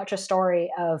it's very much a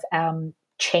story of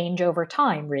change over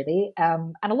time, really,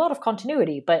 and a lot of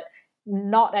continuity, but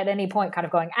not at any point kind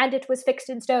of going, and it was fixed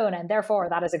in stone, and therefore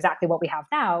that is exactly what we have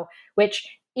now, which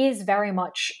is very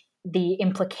much the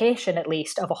implication, at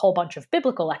least, of a whole bunch of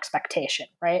biblical expectation,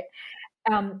 right?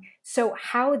 So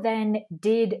how then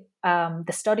did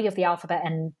the study of the alphabet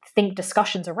and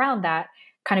discussions around that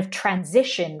kind of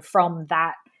transition from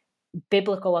that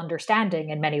biblical understanding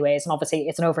in many ways? And obviously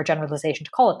it's an overgeneralization to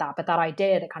call it that, but that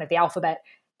idea that kind of the alphabet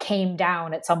came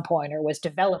down at some point or was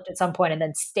developed at some point and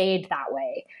then stayed that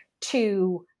way,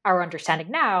 to our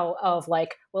understanding now of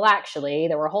like, well, actually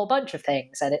there were a whole bunch of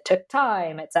things and it took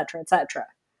time, et cetera, et cetera.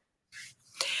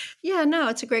 Yeah, no,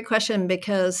 it's a great question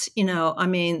because,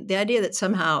 the idea that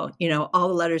somehow, all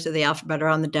the letters of the alphabet are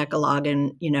on the Decalogue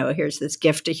and, here's this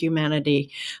gift to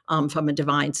humanity from a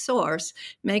divine source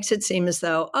makes it seem as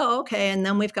though, oh, okay. And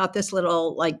then we've got this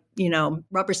little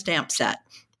rubber stamp set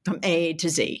from A to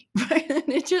Z, right? And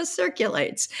it just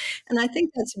circulates. And I think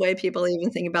that's the way people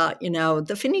even think about,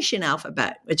 the Phoenician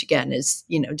alphabet, which again is,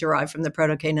 derived from the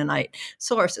Proto-Canaanite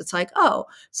source. It's like, oh,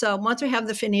 so once we have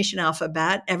the Phoenician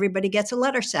alphabet, everybody gets a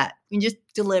letter set. We just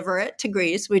deliver it to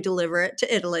Greece. We deliver it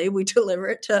to Italy. We deliver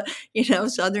it to,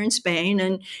 southern Spain.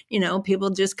 And,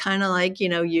 people just kind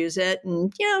of use it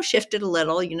and, shift it a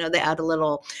little. They add a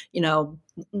little,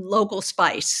 local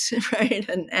spice, right?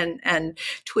 And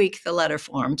tweak the letter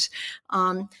forms.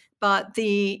 But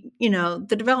the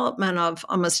development of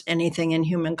almost anything in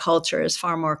human culture is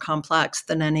far more complex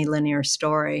than any linear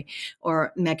story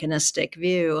or mechanistic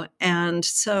view. And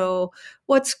so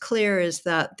what's clear is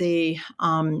that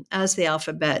as the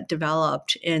alphabet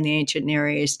developed in the ancient Near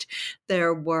East,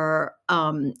 there were,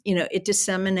 it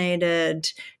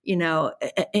disseminated,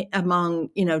 among,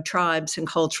 tribes and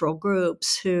cultural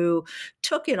groups who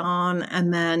took it on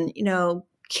and then,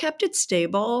 kept it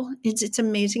stable. It's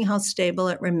amazing how stable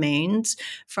it remains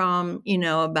from,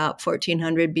 about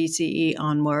 1400 BCE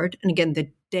onward. And again, the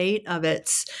date of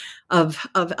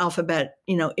alphabet,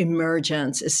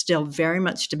 emergence is still very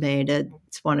much debated.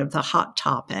 It's one of the hot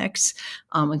topics.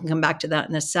 We can come back to that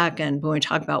in a second when we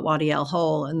talk about Wadi El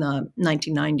Hol and the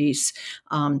 1990s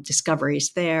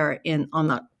discoveries there on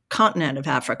the continent of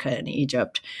Africa and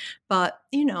Egypt. But,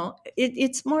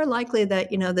 it's more likely that,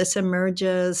 this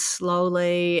emerges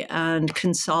slowly and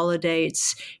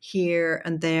consolidates here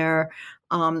and there.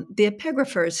 The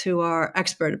epigraphers who are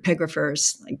expert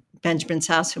epigraphers, like Benjamin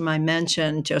Sass, whom I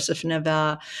mentioned, Joseph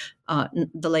Nevé,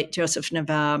 the late Joseph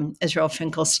Nevé, Israel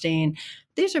Finkelstein,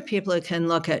 these are people who can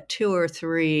look at 2 or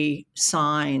 3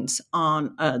 signs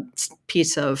on a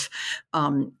piece of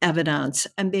evidence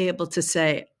and be able to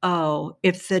say, oh,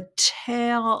 if the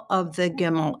tail of the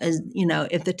gimel is,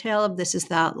 if the tail of this is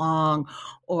that long,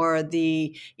 or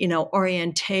the,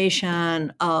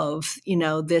 orientation of,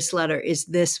 this letter is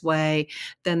this way,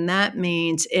 then that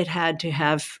means it had to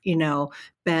have,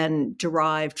 been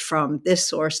derived from this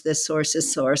source, this source,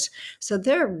 this source. So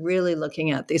they're really looking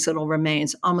at these little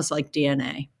remains almost like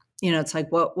DNA. It's like,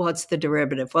 what's the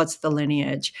derivative? What's the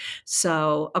lineage?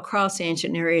 So across the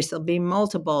ancient Near East, there'll be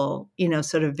multiple,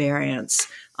 sort of variants.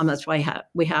 That's why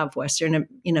we have Western,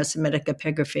 Semitic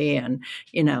epigraphy and,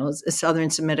 Southern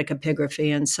Semitic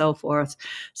epigraphy and so forth.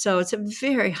 So it's a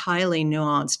very highly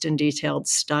nuanced and detailed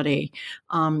study.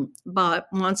 But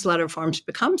once letter forms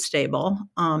become stable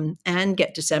and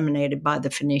get disseminated by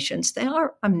the Phoenicians, they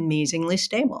are amazingly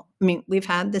stable. I mean, we've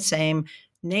had the same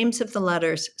names of the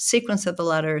letters, sequence of the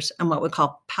letters, and what we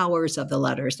call powers of the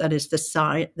letters. That is the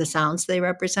sounds they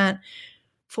represent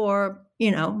for,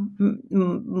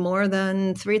 more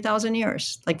than 3,000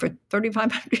 years, like for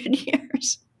 3,500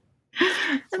 years.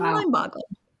 It's mind-boggling.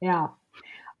 Yeah.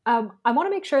 I want to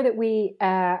make sure that we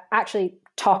actually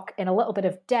talk in a little bit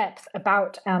of depth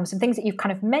about some things that you've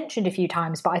kind of mentioned a few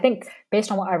times, but I think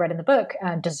based on what I read in the book,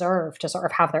 deserve to sort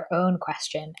of have their own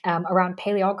question around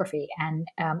paleography and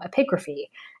epigraphy,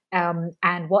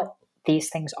 and what these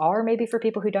things are, maybe for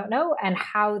people who don't know, and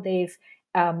how they've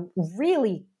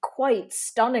really quite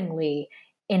stunningly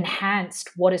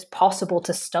enhanced what is possible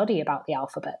to study about the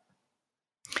alphabet.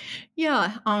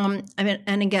 Yeah,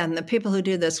 and again, the people who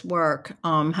do this work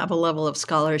have a level of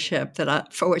scholarship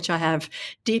for which I have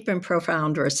deep and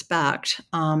profound respect.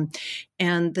 And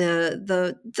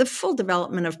the full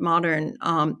development of modern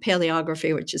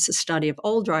paleography, which is the study of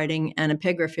old writing, and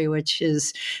epigraphy, which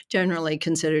is generally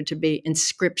considered to be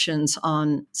inscriptions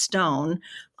on stone,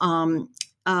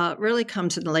 really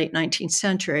comes in the late 19th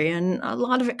century. And a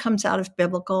lot of it comes out of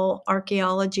biblical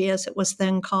archaeology, as it was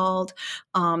then called.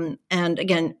 And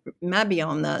again,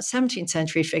 Mabillon, the 17th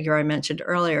century figure I mentioned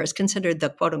earlier, is considered the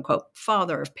quote unquote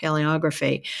father of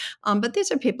paleography. But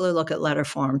these are people who look at letter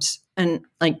forms and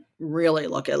really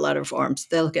look at letter forms.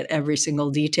 They look at every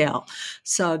single detail.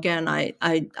 So again,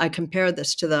 I compare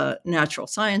this to the natural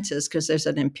sciences because there's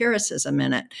an empiricism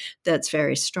in it that's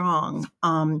very strong.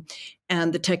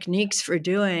 And the techniques for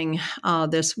doing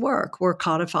this work were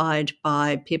codified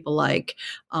by people like,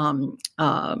 I'll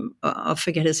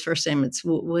forget his first name, it's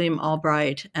William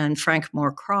Albright and Frank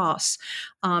Moore Cross.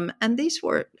 And these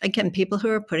were, again, people who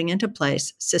are putting into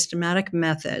place systematic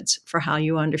methods for how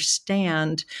you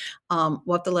understand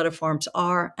what the letter forms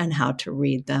are and how to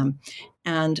read them.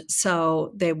 And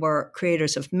so they were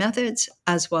creators of methods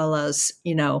as well as,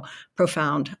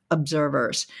 profound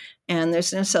observers. And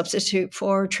there's no substitute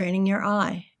for training your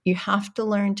eye. You have to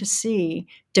learn to see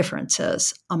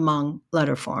differences among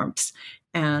letter forms.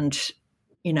 And,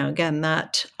 again,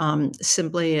 that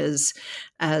simply is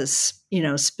as,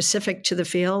 specific to the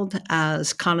field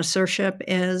as connoisseurship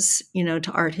is,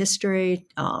 to art history,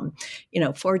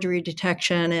 forgery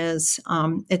detection is.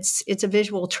 It's a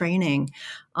visual training,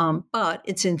 but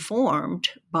it's informed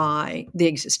by the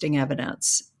existing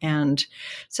evidence. And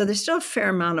so there's still a fair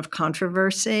amount of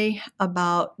controversy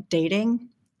about dating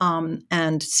and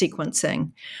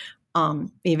sequencing.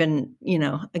 Even,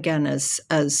 again, as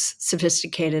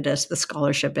sophisticated as the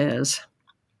scholarship is.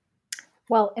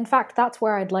 Well, in fact, that's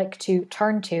where I'd like to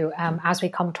turn to as we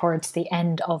come towards the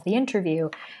end of the interview,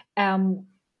 kind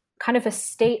of a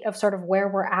state of sort of where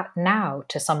we're at now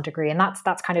to some degree. And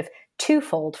that's kind of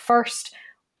twofold. First,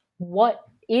 what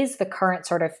is the current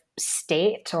sort of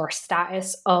state or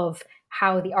status of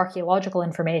how the archaeological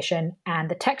information and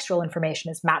the textual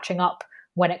information is matching up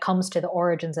when it comes to the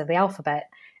origins of the alphabet?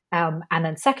 And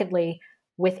then secondly,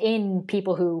 within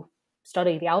people who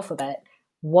study the alphabet,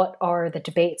 what are the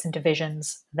debates and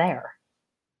divisions there?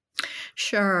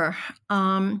 Sure.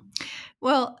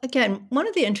 Well, again, one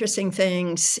of the interesting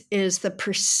things is the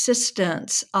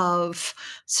persistence of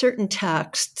certain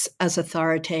texts as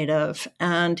authoritative.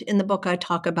 And in the book, I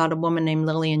talk about a woman named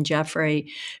Lillian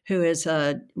Jeffrey, who was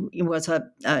an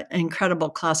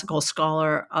incredible classical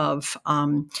scholar of,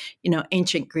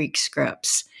 ancient Greek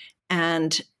scripts.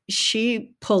 And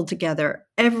she pulled together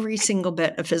every single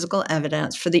bit of physical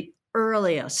evidence for the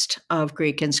earliest of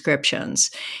Greek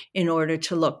inscriptions in order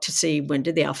to look to see when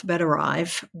did the alphabet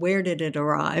arrive, where did it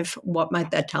arrive, what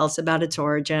might that tell us about its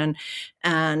origin.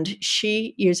 And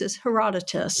she uses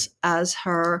Herodotus as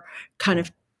her kind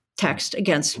of text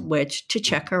against which to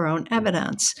check her own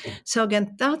evidence. So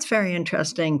again, that's very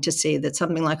interesting to see that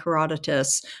something like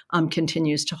Herodotus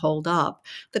continues to hold up.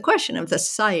 The question of the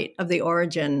site of the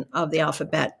origin of the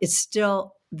alphabet is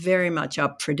still very much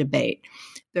up for debate.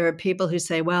 There are people who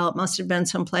say, well, it must have been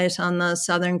someplace on the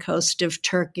southern coast of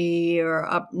Turkey or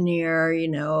up near,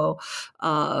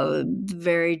 the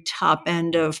very top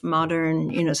end of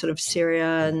modern, sort of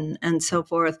Syria and so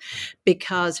forth,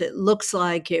 because it looks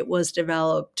like it was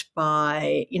developed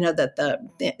by,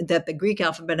 that the Greek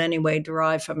alphabet anyway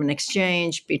derived from an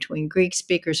exchange between Greek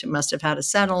speakers who must have had a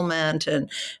settlement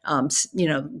and,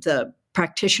 the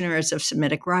practitioners of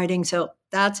Semitic writing. So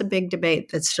that's a big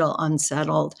debate that's still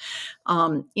unsettled.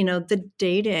 The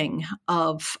dating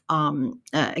of, again,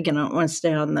 I don't want to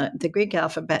stay on the Greek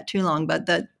alphabet too long, but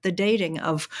the dating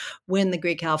of when the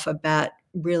Greek alphabet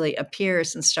really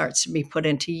appears and starts to be put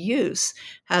into use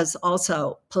has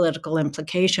also political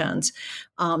implications.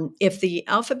 If the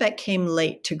alphabet came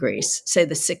late to Greece, say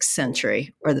the 6th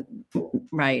century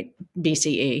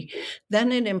BCE,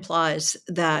 then it implies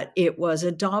that it was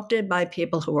adopted by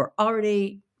people who were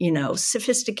already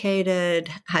sophisticated,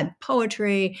 had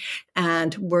poetry,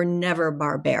 and were never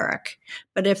barbaric.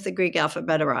 But if the Greek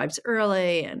alphabet arrives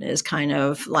early and is kind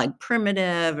of like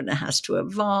primitive and it has to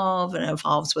evolve and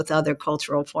evolves with other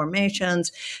cultural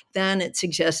formations, then it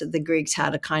suggests that the Greeks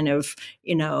had a kind of,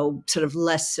 sort of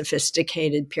less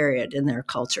sophisticated period in their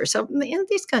culture. So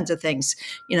these kinds of things,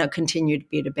 continue to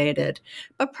be debated.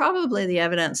 But probably the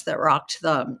evidence that rocked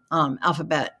the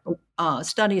alphabet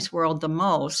studies world the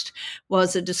most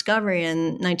was a discovery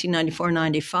in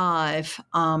 1994-95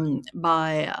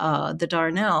 by the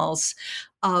Darnells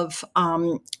of a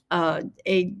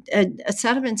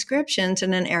set of inscriptions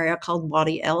in an area called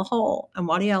Wadi El Hol. And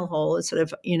Wadi El Hol is sort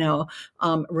of,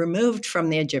 removed from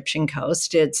the Egyptian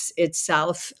coast. It's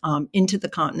south into the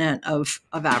continent of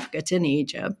Africa. It's in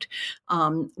Egypt,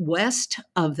 west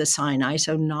of the Sinai,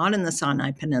 so not in the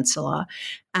Sinai Peninsula.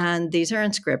 And these are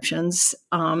inscriptions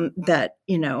that,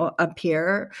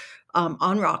 appear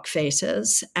on rock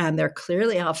faces, and they're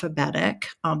clearly alphabetic.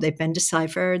 They've been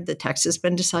deciphered. The text has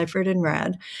been deciphered and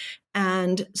read.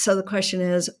 And so the question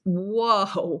is,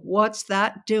 whoa, what's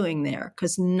that doing there?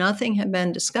 Because nothing had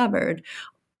been discovered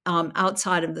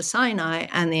outside of the Sinai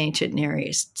and the ancient Near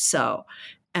East. So,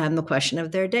 and the question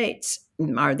of their dates.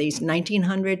 Are these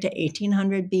 1900 to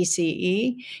 1800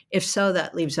 BCE? If so,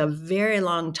 that leaves a very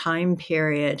long time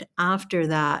period after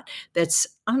that that's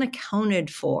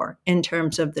unaccounted for in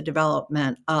terms of the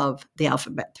development of the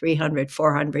alphabet, 300,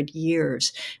 400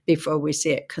 years before we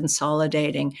see it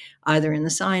consolidating either in the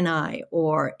Sinai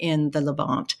or in the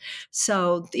Levant.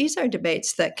 So these are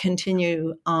debates that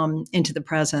continue into the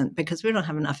present because we don't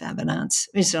have enough evidence.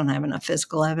 We just don't have enough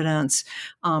physical evidence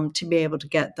to be able to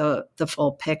get the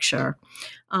full picture.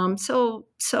 So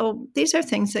these are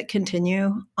things that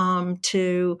continue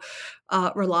to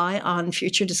rely on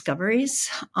future discoveries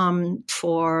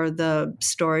for the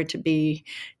story to be,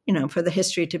 for the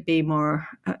history to be more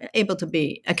able to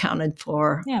be accounted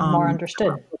for. Yeah, more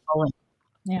understood.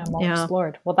 Yeah, more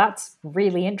explored. Well, that's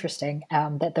really interesting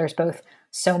that there's both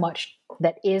so much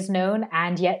that is known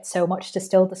and yet so much to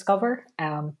still discover.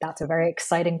 That's a very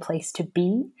exciting place to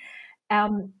be.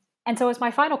 And so as my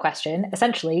final question,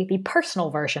 essentially the personal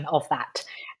version of that.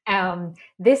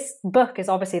 This book is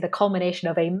obviously the culmination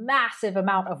of a massive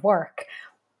amount of work.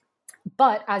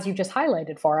 But as you just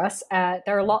highlighted for us, there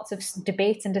are lots of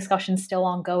debates and discussions still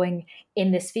ongoing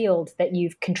in this field that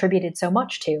you've contributed so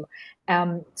much to.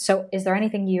 So is there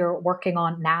anything you're working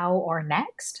on now or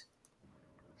next?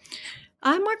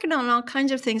 I'm working on all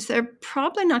kinds of things. They're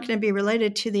probably not going to be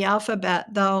related to the alphabet,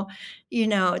 though.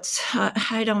 It's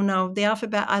I don't know, the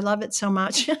alphabet. I love it so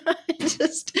much.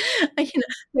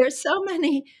 There's so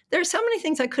many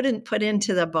things I couldn't put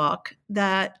into the book.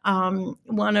 That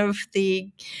one of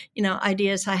the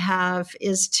ideas I have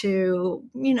is to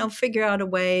figure out a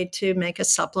way to make a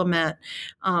supplement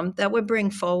that would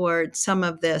bring forward some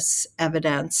of this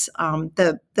evidence,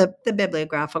 the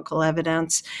bibliographical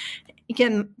evidence.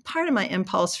 Again, part of my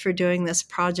impulse for doing this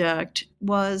project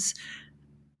was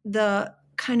the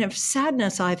kind of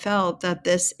sadness I felt that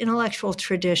this intellectual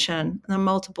tradition, the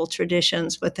multiple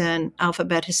traditions within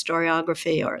alphabet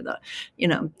historiography or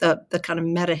the kind of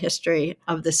meta history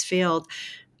of this field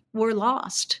were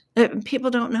lost. People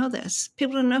don't know this.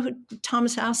 People don't know who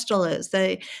Thomas Astle is.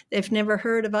 They've never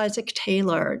heard of Isaac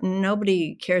Taylor.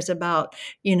 Nobody cares about,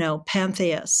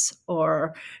 Pantheus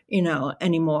or,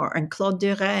 anymore, and Claude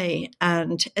Duret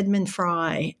and Edmund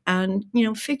Fry and,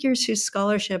 figures whose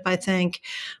scholarship, I think,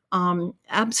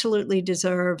 absolutely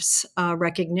deserves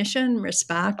recognition,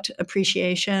 respect,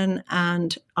 appreciation,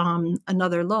 and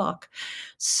another look.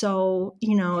 So,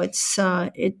 it's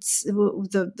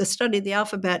the study of the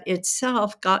alphabet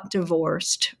itself got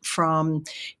divorced from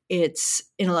its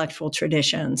intellectual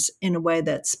traditions in a way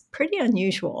that's pretty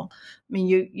unusual. I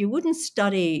mean, you wouldn't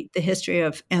study the history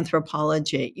of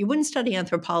anthropology. You wouldn't study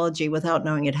anthropology without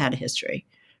knowing it had a history.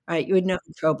 Right, you would know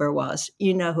who Frober was.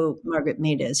 You know who Margaret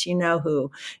Mead is. You know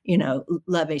who,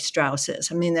 Levi Strauss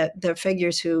is. I mean, they're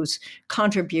figures whose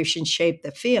contribution shaped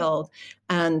the field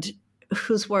and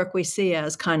whose work we see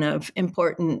as kind of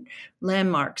important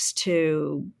landmarks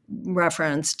to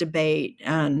reference, debate,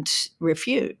 and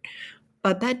refute.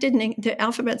 But the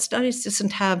alphabet studies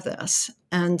doesn't have this.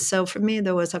 And so for me,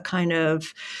 there was a kind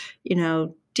of,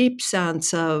 deep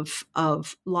sense of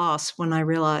loss when I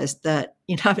realized that,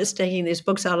 I was taking these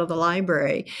books out of the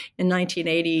library in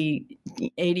 1980,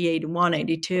 81,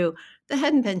 82 that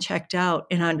hadn't been checked out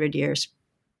in 100 years.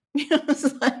 It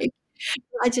was like,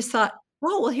 I just thought,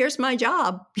 oh, well, here's my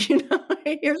job. Here's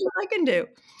what I can do.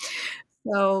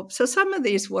 So some of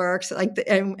these works,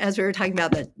 and as we were talking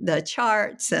about the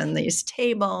charts and these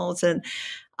tables, and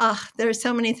there are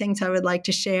so many things I would like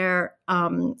to share,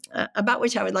 about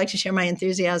which I would like to share my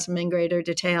enthusiasm in greater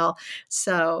detail.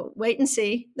 So wait and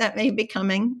see. That may be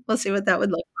coming. We'll see what that would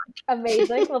look like.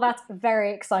 Amazing. Well, that's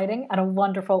very exciting and a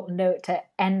wonderful note to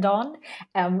end on.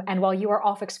 And while you are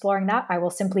off exploring that, I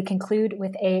will simply conclude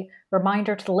with a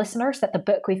reminder to the listeners that the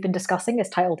book we've been discussing is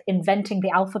titled Inventing the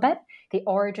Alphabet: The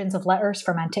Origins of Letters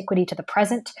from Antiquity to the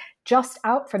Present, just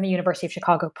out from the University of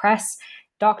Chicago Press.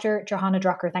 Dr. Johanna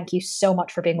Drucker, thank you so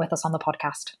much for being with us on the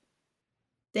podcast.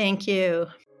 Thank you.